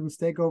 he's going to hit a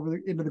mistake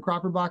into the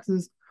Cropper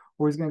boxes,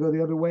 or he's going to go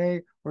the other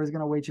way, or he's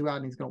going to wait you out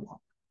and he's going to walk.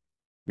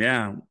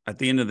 Yeah. At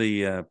the end of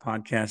the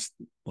podcast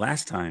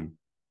last time,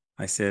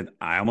 I said,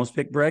 I almost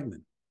picked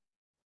Bregman.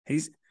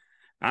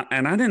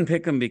 And I didn't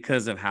pick him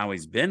because of how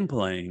he's been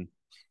playing.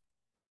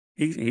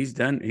 He's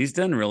done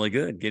really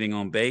good, getting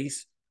on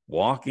base,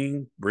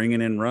 walking,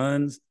 bringing in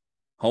runs,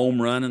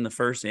 home run in the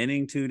first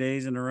inning 2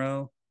 days in a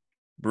row,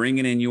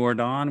 bringing in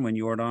Yordan when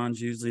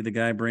Yordan's usually the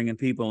guy bringing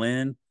people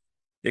in.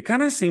 It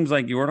kind of seems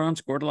like Yordan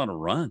scored a lot of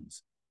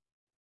runs.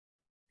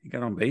 He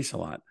got on base a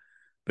lot.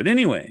 But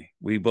anyway,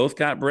 we both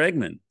got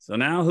Bregman. So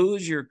now who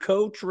is your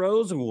Coach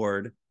Rose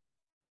Award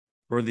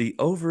for the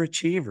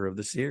overachiever of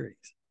the series?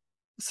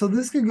 So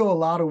this could go a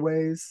lot of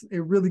ways.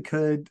 It really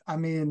could. I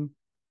mean,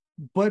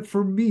 but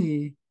for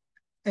me,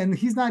 and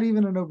he's not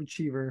even an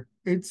overachiever,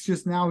 it's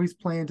just now he's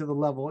playing to the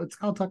level. It's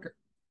Kyle Tucker.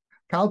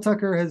 Kyle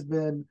Tucker has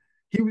been,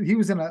 he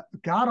was in a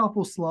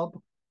god-awful slump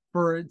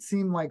for, it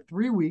seemed like,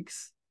 3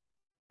 weeks,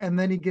 and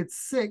then he gets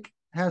sick,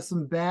 has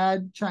some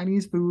bad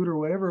Chinese food or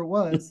whatever it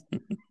was,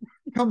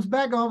 comes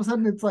back, all of a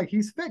sudden it's like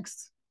he's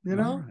fixed,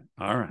 All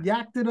right.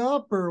 Yacked it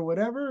up or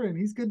whatever, and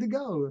he's good to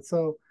go.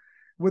 So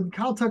when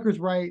Kyle Tucker's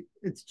right,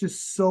 it's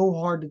just so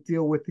hard to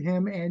deal with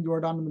him and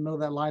Yordan in the middle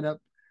of that lineup.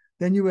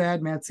 Then you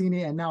add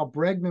Mancini and now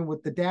Bregman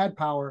with the dad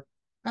power.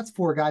 That's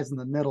 4 guys in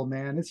the middle,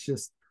 man. It's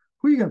just,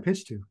 who are you going to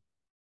pitch to?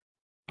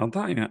 I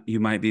thought you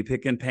might be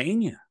picking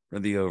Pena for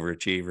the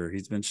overachiever.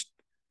 He's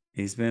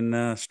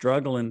been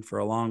struggling for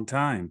a long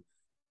time.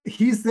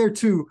 He's there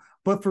too,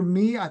 but for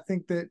me, I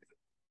think that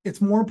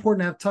it's more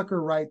important to have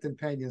Tucker right than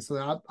Pena.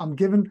 So I'm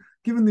giving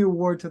the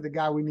award to the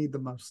guy we need the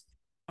most.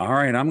 All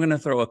right, I'm going to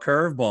throw a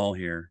curveball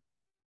here.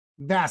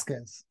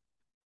 Vasquez.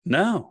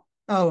 No.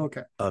 Oh,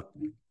 okay.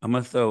 I'm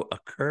going to throw a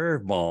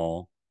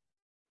curveball.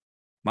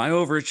 My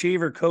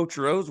overachiever, Coach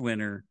Rose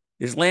winner,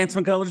 is Lance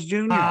McCullers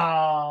Jr.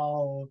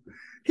 Oh,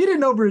 he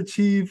didn't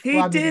overachieve.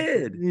 He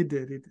did. He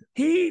did.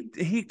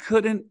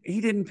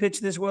 He didn't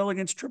pitch this well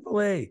against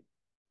AAA.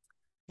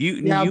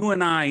 You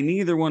and I,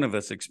 neither one of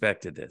us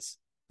expected this.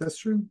 That's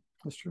true.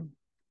 That's true.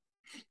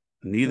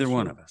 Neither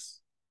one of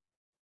us.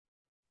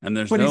 And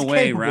there's But no he's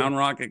way capable. Round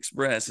Rock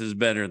Express is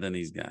better than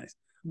these guys.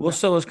 Well, No.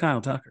 so is Kyle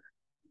Tucker.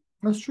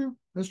 That's true.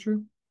 That's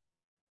true.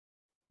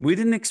 We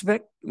didn't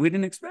expect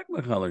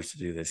McCullers to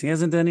do this. He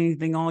hasn't done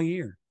anything all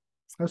year.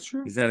 That's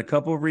true. He's had a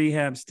couple of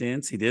rehab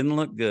stints. He didn't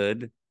look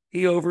good.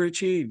 He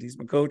overachieved. He's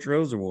my Coach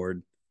Rose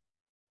Award.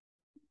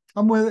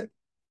 I'm with it.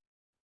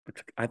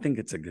 I think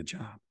it's a good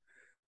job.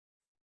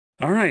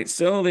 All right,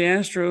 so the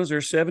Astros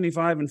are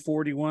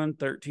 75-41,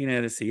 13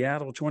 ahead of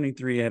Seattle,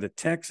 23 ahead of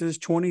Texas,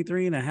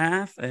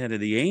 23.5 ahead of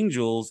the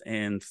Angels,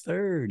 and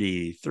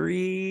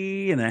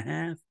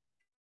 33.5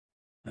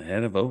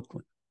 ahead of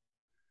Oakland.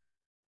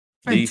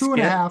 And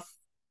 2.5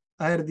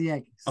 ahead of the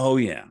Yankees. Oh,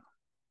 yeah.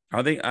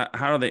 Are they?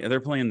 How are they? They're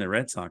playing the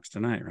Red Sox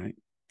tonight, right?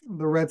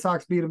 The Red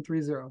Sox beat them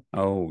 3-0.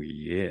 Oh,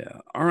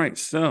 yeah. All right,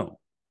 so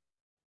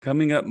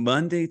coming up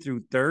Monday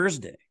through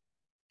Thursday,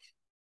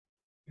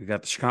 we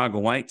got the Chicago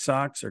White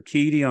Sox or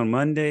Urquidy on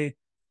Monday.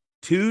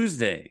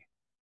 Tuesday,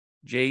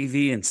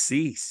 JV and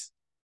Cease,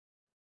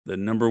 the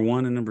number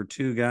 1 and number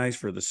 2 guys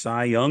for the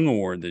Cy Young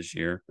Award this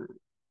year.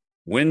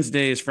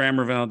 Wednesday is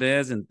Framber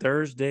Valdez, and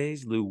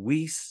Thursdays,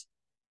 Luis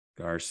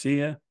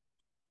Garcia.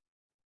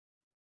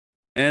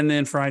 And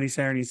then Friday,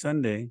 Saturday,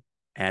 Sunday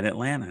at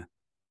Atlanta.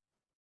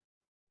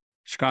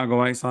 Chicago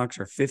White Sox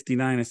are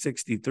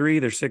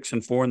 59-63. They're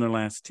 6-4 in their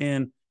last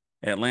 10.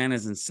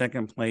 Atlanta's in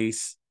second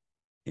place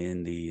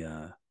in the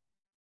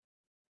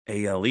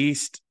AL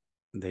East.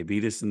 They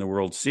beat us in the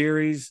World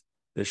Series.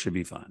 This should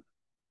be fun.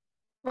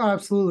 Oh,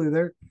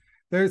 absolutely.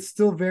 They're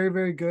still very,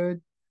 very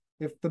good.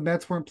 If the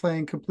Mets weren't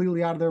playing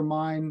completely out of their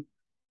mind,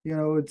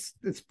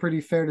 it's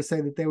pretty fair to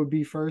say that they would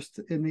be first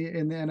in the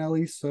NL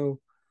East. So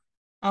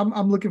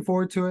I'm looking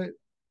forward to it.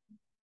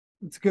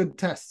 It's a good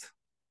test.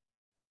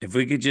 If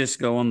we could just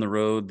go on the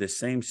road this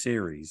same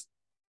series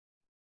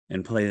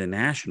and play the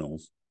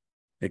Nationals,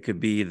 it could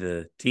be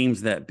the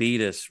teams that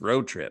beat us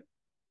road trip.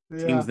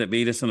 Yeah. Teams that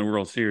beat us in the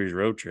World Series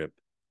road trip.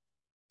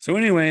 So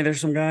anyway,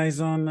 there's some guys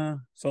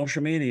on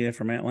social media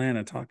from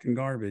Atlanta talking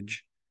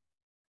garbage.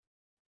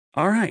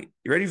 All right.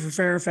 You ready for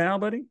Fair or Foul,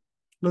 buddy?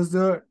 Let's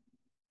do it.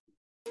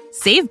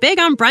 Save big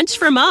on brunch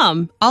for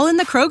mom, all in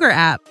the Kroger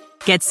app.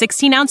 Get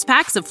 16-ounce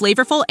packs of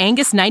flavorful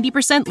Angus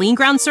 90% lean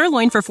ground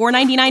sirloin for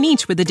 $4.99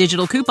 each with a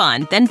digital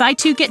coupon. Then buy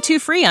 2, get 2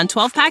 free on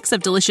 12 packs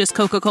of delicious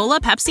Coca-Cola,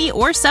 Pepsi,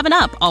 or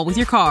 7-Up, all with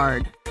your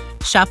card.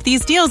 Shop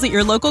these deals at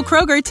your local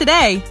Kroger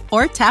today,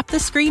 or tap the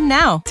screen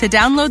now to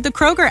download the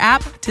Kroger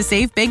app to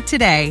save big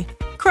today.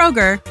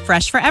 Kroger,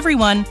 fresh for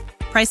everyone.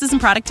 Prices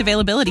and product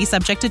availability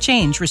subject to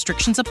change.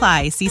 Restrictions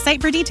apply. See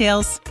site for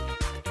details.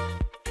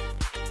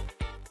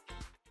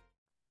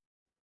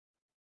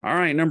 All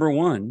right, number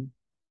 1.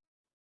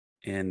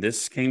 And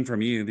this came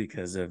from you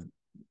because of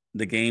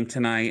the game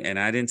tonight, and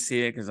I didn't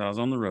see it because I was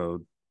on the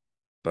road,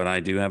 but I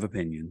do have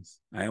opinions.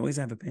 I always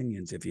have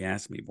opinions if you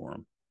ask me for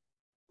them.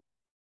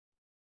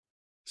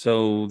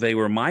 So they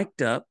were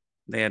mic'd up.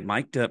 They had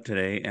mic'd up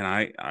today, and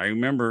I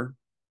remember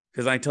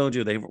because I told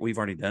you we've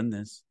already done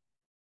this.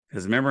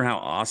 Because remember how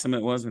awesome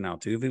it was when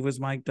Altuve was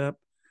mic'd up?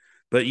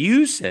 But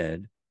you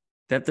said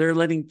that they're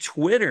letting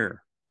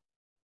Twitter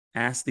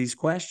ask these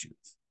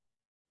questions.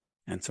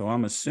 And so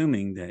I'm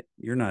assuming that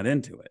you're not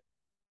into it.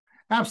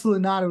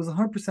 Absolutely not. It was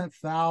 100%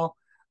 foul.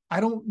 I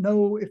don't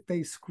know if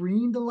they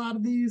screened a lot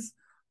of these,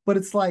 but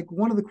it's like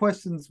one of the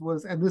questions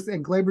was, and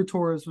Gleyber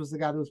Torres was the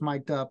guy that was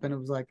mic'd up, and it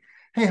was like,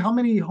 hey, how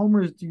many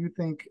homers do you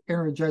think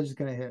Aaron Judge is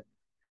going to hit?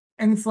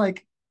 And it's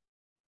like,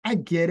 I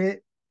get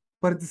it,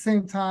 but at the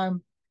same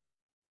time,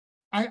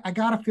 I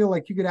got to feel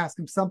like you could ask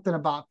him something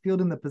about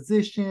fielding the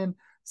position,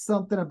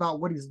 something about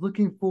what he's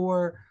looking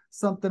for,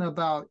 something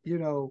about,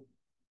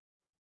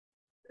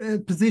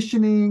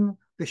 positioning,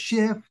 the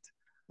shift,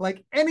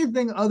 like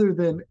anything other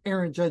than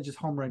Aaron Judge's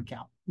home run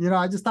count.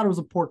 I just thought it was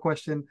a poor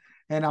question.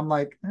 And I'm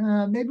like,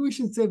 maybe we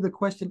should save the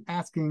question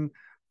asking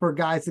for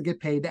guys to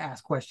get paid to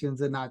ask questions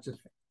and not just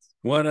fans.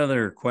 What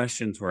other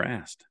questions were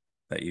asked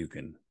that you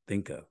can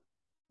think of?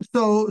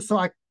 So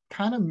I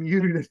kind of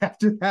muted it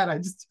after that. I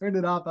just turned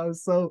it off. I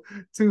was so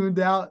tuned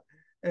out.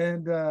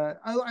 And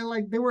I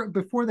like, they were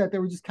before that, they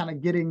were just kind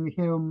of getting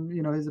him,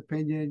 his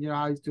opinion,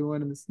 how he's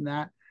doing and this and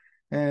that.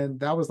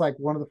 And that was like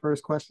one of the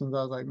first questions.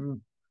 I was like,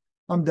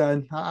 I'm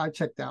done. I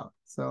checked out.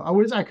 So I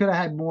wish I could have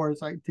had more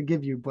to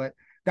give you, but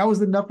that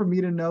was enough for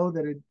me to know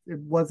that it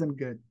wasn't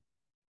good.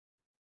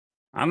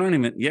 I don't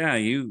even, yeah,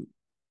 you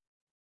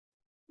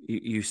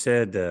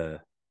said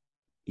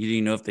you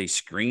didn't know if they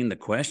screened the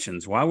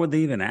questions. Why would they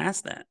even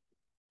ask that?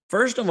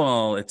 First of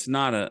all, it's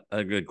not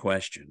a good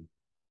question.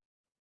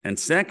 And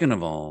second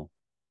of all,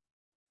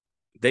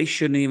 they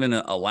shouldn't even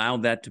allow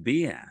that to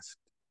be asked.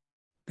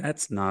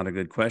 That's not a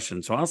good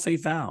question. So I'll say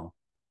foul.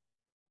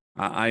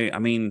 I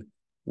mean,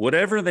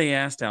 whatever they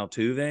asked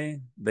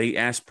Altuve, they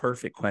asked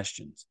perfect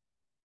questions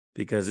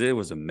because it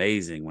was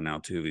amazing when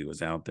Altuve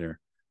was out there.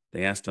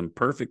 They asked him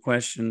perfect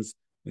questions.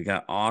 We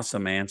got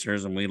awesome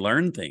answers and we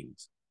learned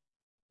things.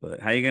 But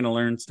how are you going to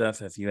learn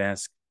stuff if you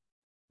ask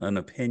an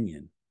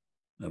opinion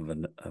of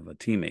a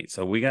teammate.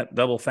 So we got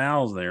double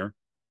fouls there.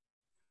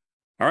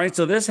 All right,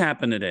 so this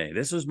happened today.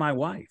 This was my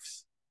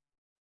wife's.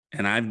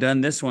 And I've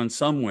done this one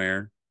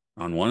somewhere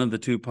on one of the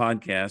two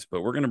podcasts,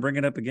 but we're going to bring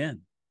it up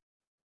again.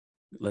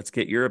 Let's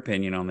get your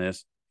opinion on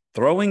this.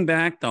 Throwing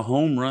back the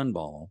home run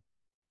ball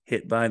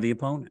hit by the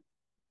opponent.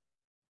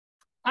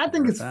 I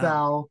think it's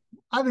foul.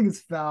 I think it's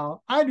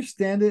foul. I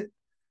understand it.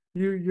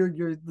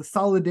 You're the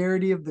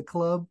solidarity of the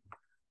club.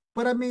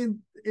 But I mean,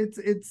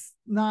 it's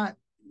not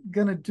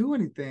gonna do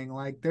anything.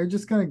 Like they're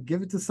just gonna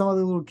give it to some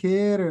other little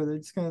kid, or they're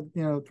just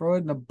gonna throw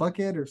it in a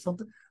bucket or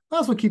something. Might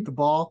as well keep the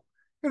ball.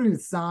 You don't need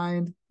it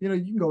signed. You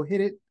can go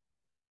hit it.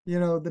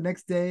 The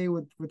next day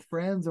with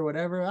friends or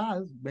whatever.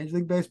 It's Major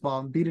League Baseball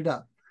and beat it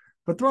up.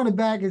 But throwing it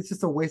back, it's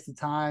just a waste of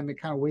time. It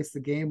kind of wastes the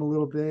game a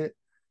little bit.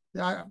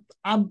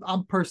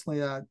 I'm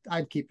personally,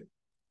 I'd keep it.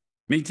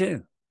 Me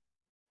too.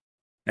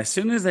 As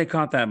soon as they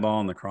caught that ball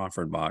in the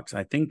Crawford box,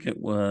 I think it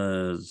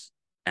was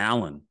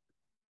Allen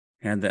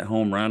had that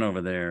home run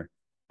over there.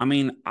 I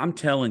mean, I'm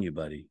telling you,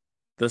 buddy,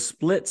 the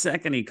split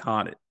second he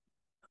caught it,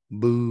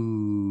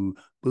 boo,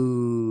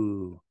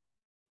 boo.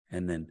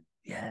 And then,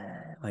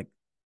 yeah, like,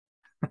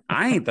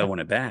 I ain't throwing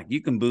it back.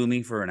 You can boo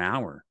me for an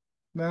hour.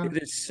 No. It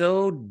is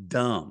so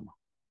dumb.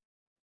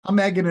 I'm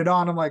egging it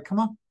on. I'm like, come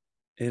on.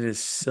 It is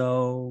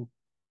so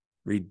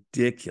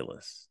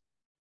ridiculous.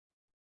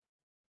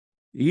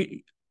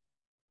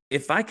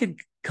 If I could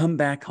come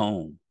back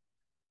home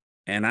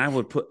and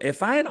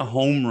if I had a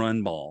home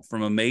run ball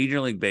from a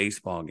Major League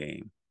Baseball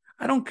game,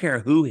 I don't care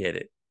who hit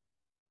it.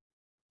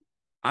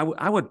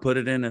 I would put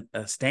it in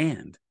a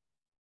stand.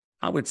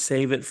 I would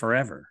save it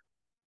forever.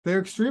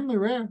 They're extremely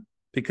rare.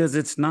 Because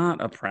it's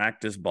not a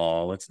practice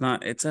ball. It's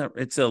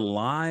a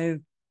live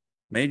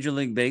Major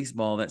League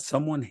Baseball that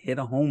someone hit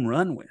a home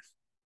run with.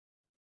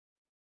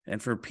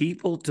 And for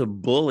people to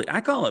bully,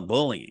 I call it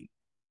bullying.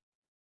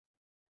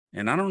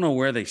 And I don't know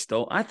where they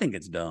stole. I think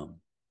it's dumb.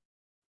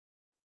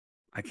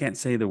 I can't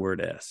say the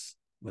word S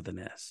with an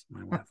S.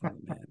 My wife will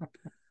be mad.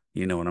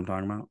 You know what I'm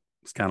talking about?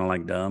 It's kind of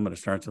like dumb, but it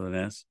starts with an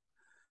S.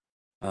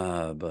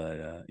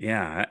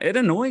 Yeah, it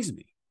annoys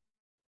me.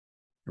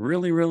 It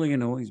really, really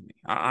annoys me.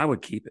 I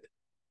would keep it.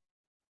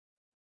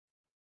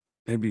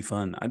 It'd be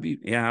fun.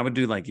 I would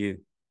do like you.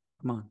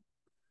 Come on.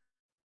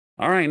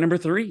 All right, number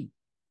 3.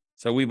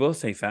 So we both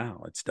say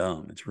foul. It's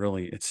dumb.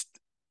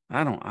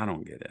 I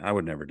don't get it. I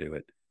would never do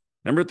it.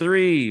 Number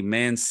 3,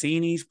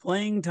 Mancini's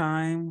playing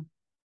time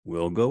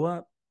will go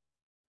up.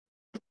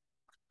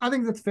 I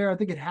think that's fair. I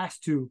think it has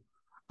to.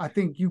 I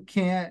think you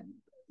can't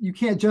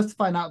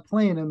justify not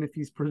playing him if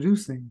he's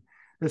producing,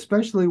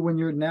 especially when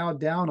you're now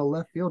down a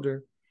left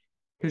fielder,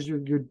 because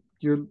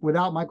you're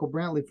without Michael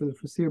Brantley for the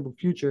foreseeable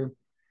future.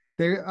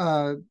 They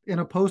in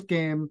a post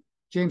game,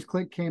 James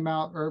Click came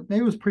out, or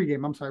maybe it was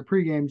pregame. I'm sorry,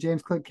 pregame.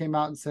 James Click came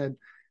out and said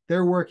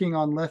they're working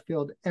on left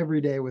field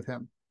every day with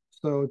him.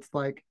 So it's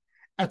like,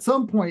 at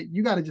some point,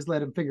 you got to just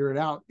let him figure it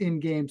out in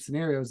game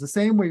scenarios. The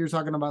same way you're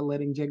talking about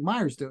letting Jake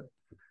Myers do it.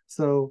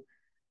 So,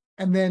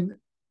 and then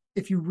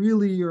if you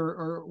really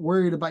are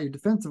worried about your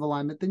defensive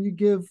alignment, then you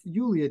give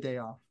Yuli a day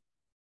off.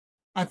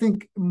 I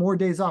think more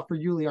days off for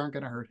Yuli aren't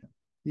going to hurt him.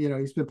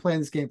 He's been playing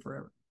this game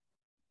forever.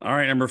 All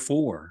right, number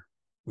 4.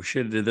 We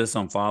should have did this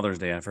on Father's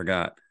Day. I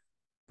forgot.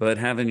 But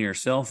having your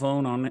cell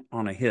phone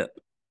on the hip,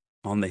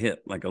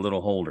 like a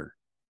little holder.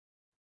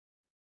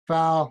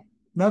 Foul.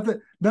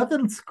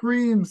 Nothing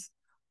screams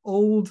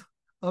old,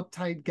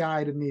 uptight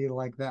guy to me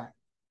like that.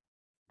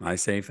 I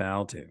say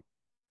foul too.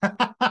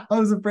 I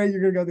was afraid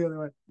you're going to go the other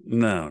way.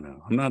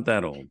 No, I'm not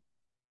that old. All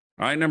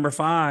right, number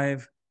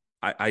 5.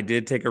 I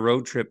did take a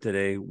road trip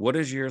today. What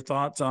is your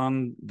thoughts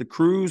on the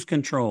cruise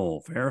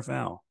control, fair or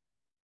foul?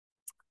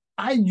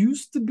 I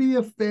used to be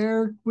a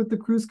fair with the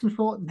cruise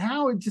control.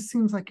 Now it just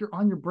seems like you're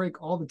on your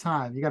break all the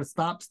time. You got to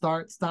stop,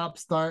 start, stop,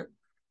 start.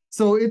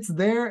 So it's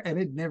there and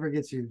it never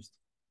gets used.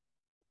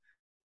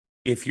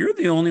 If you're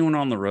the only one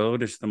on the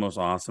road, it's the most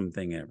awesome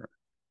thing ever.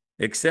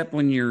 Except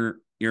when you're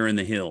in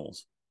the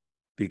hills,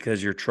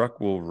 because your truck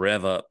will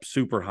rev up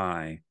super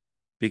high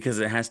because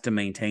it has to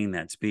maintain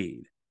that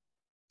speed.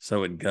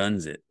 So it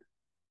guns it.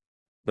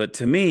 But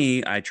to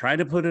me, I try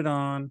to put it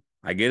on.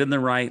 I get in the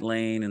right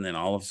lane, and then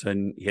all of a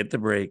sudden, hit the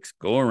brakes,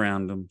 go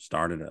around them,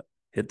 start it up.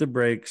 Hit the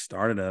brakes,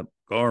 start it up,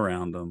 go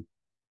around them,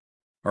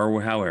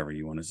 or however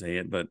you want to say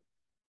it. But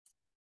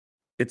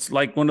it's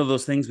like one of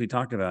those things we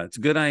talked about. It's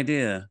a good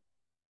idea,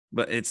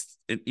 but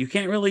you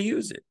can't really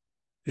use it.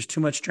 There's too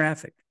much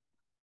traffic.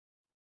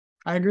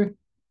 I agree.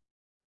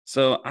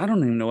 So I don't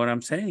even know what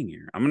I'm saying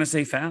here. I'm going to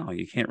say foul.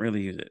 You can't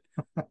really use it.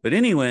 But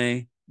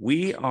anyway,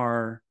 we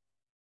are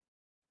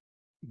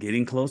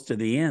getting close to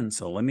the end.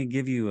 So let me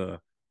give you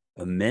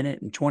a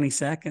minute and 20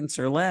 seconds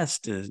or less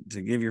to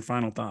give your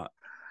final thought.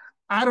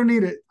 I don't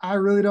need it. I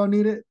really don't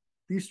need it.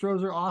 These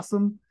throws are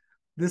awesome.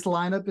 This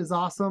lineup is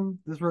awesome.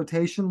 This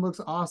rotation looks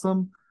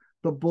awesome.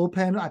 The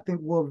bullpen, I think,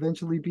 will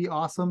eventually be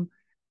awesome.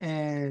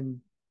 And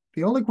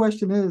the only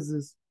question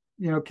is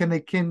can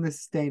they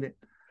sustain it?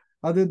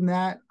 Other than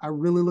that, I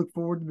really look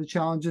forward to the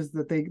challenges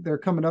that they're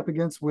coming up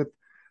against with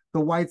the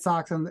White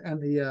Sox and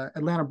the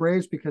Atlanta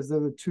Braves, because they're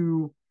the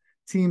two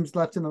teams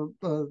left in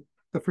the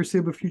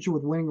foreseeable future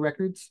with winning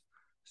records.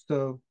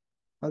 So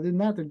other than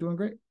that, they're doing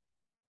great.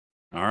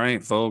 All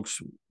right,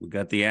 folks, we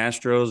got the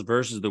Astros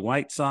versus the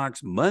White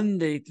Sox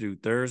Monday through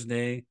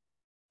Thursday.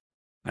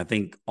 I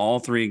think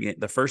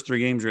the first 3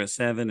 games are at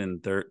 7,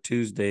 and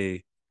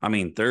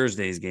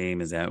Thursday's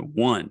game is at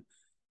 1.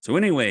 So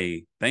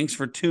anyway, thanks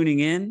for tuning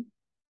in,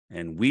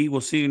 and we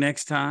will see you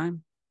next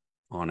time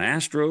on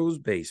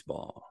Astros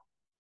Baseball.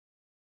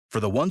 For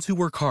the ones who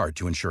work hard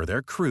to ensure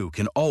their crew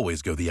can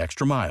always go the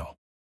extra mile,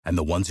 and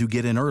the ones who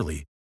get in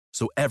early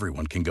so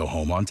everyone can go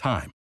home on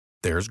time,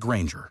 there's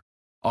Grainger,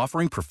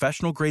 offering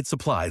professional-grade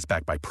supplies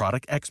backed by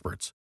product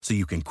experts so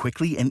you can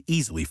quickly and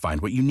easily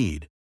find what you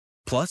need.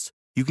 Plus,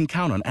 you can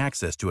count on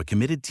access to a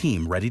committed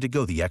team ready to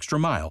go the extra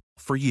mile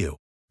for you.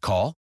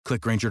 Call, click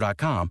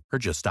Grainger.com, or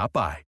just stop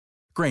by.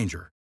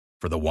 Grainger,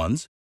 for the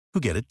ones who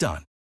get it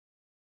done.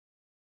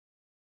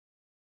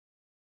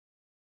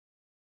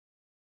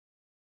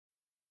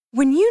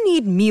 When you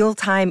need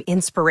mealtime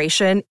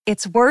inspiration,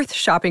 it's worth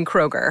shopping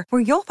Kroger,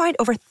 where you'll find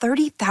over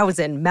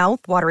 30,000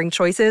 mouth-watering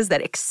choices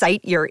that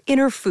excite your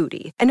inner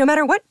foodie. And no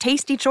matter what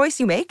tasty choice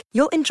you make,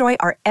 you'll enjoy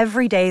our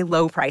everyday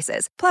low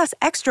prices, plus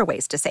extra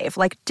ways to save,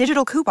 like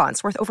digital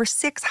coupons worth over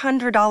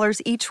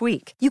 $600 each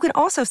week. You can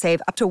also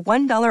save up to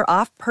 $1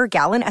 off per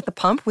gallon at the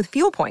pump with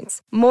fuel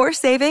points. More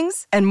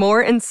savings and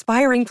more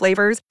inspiring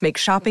flavors make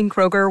shopping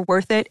Kroger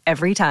worth it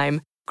every time.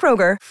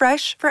 Kroger,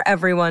 fresh for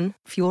everyone.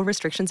 Fuel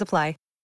restrictions apply.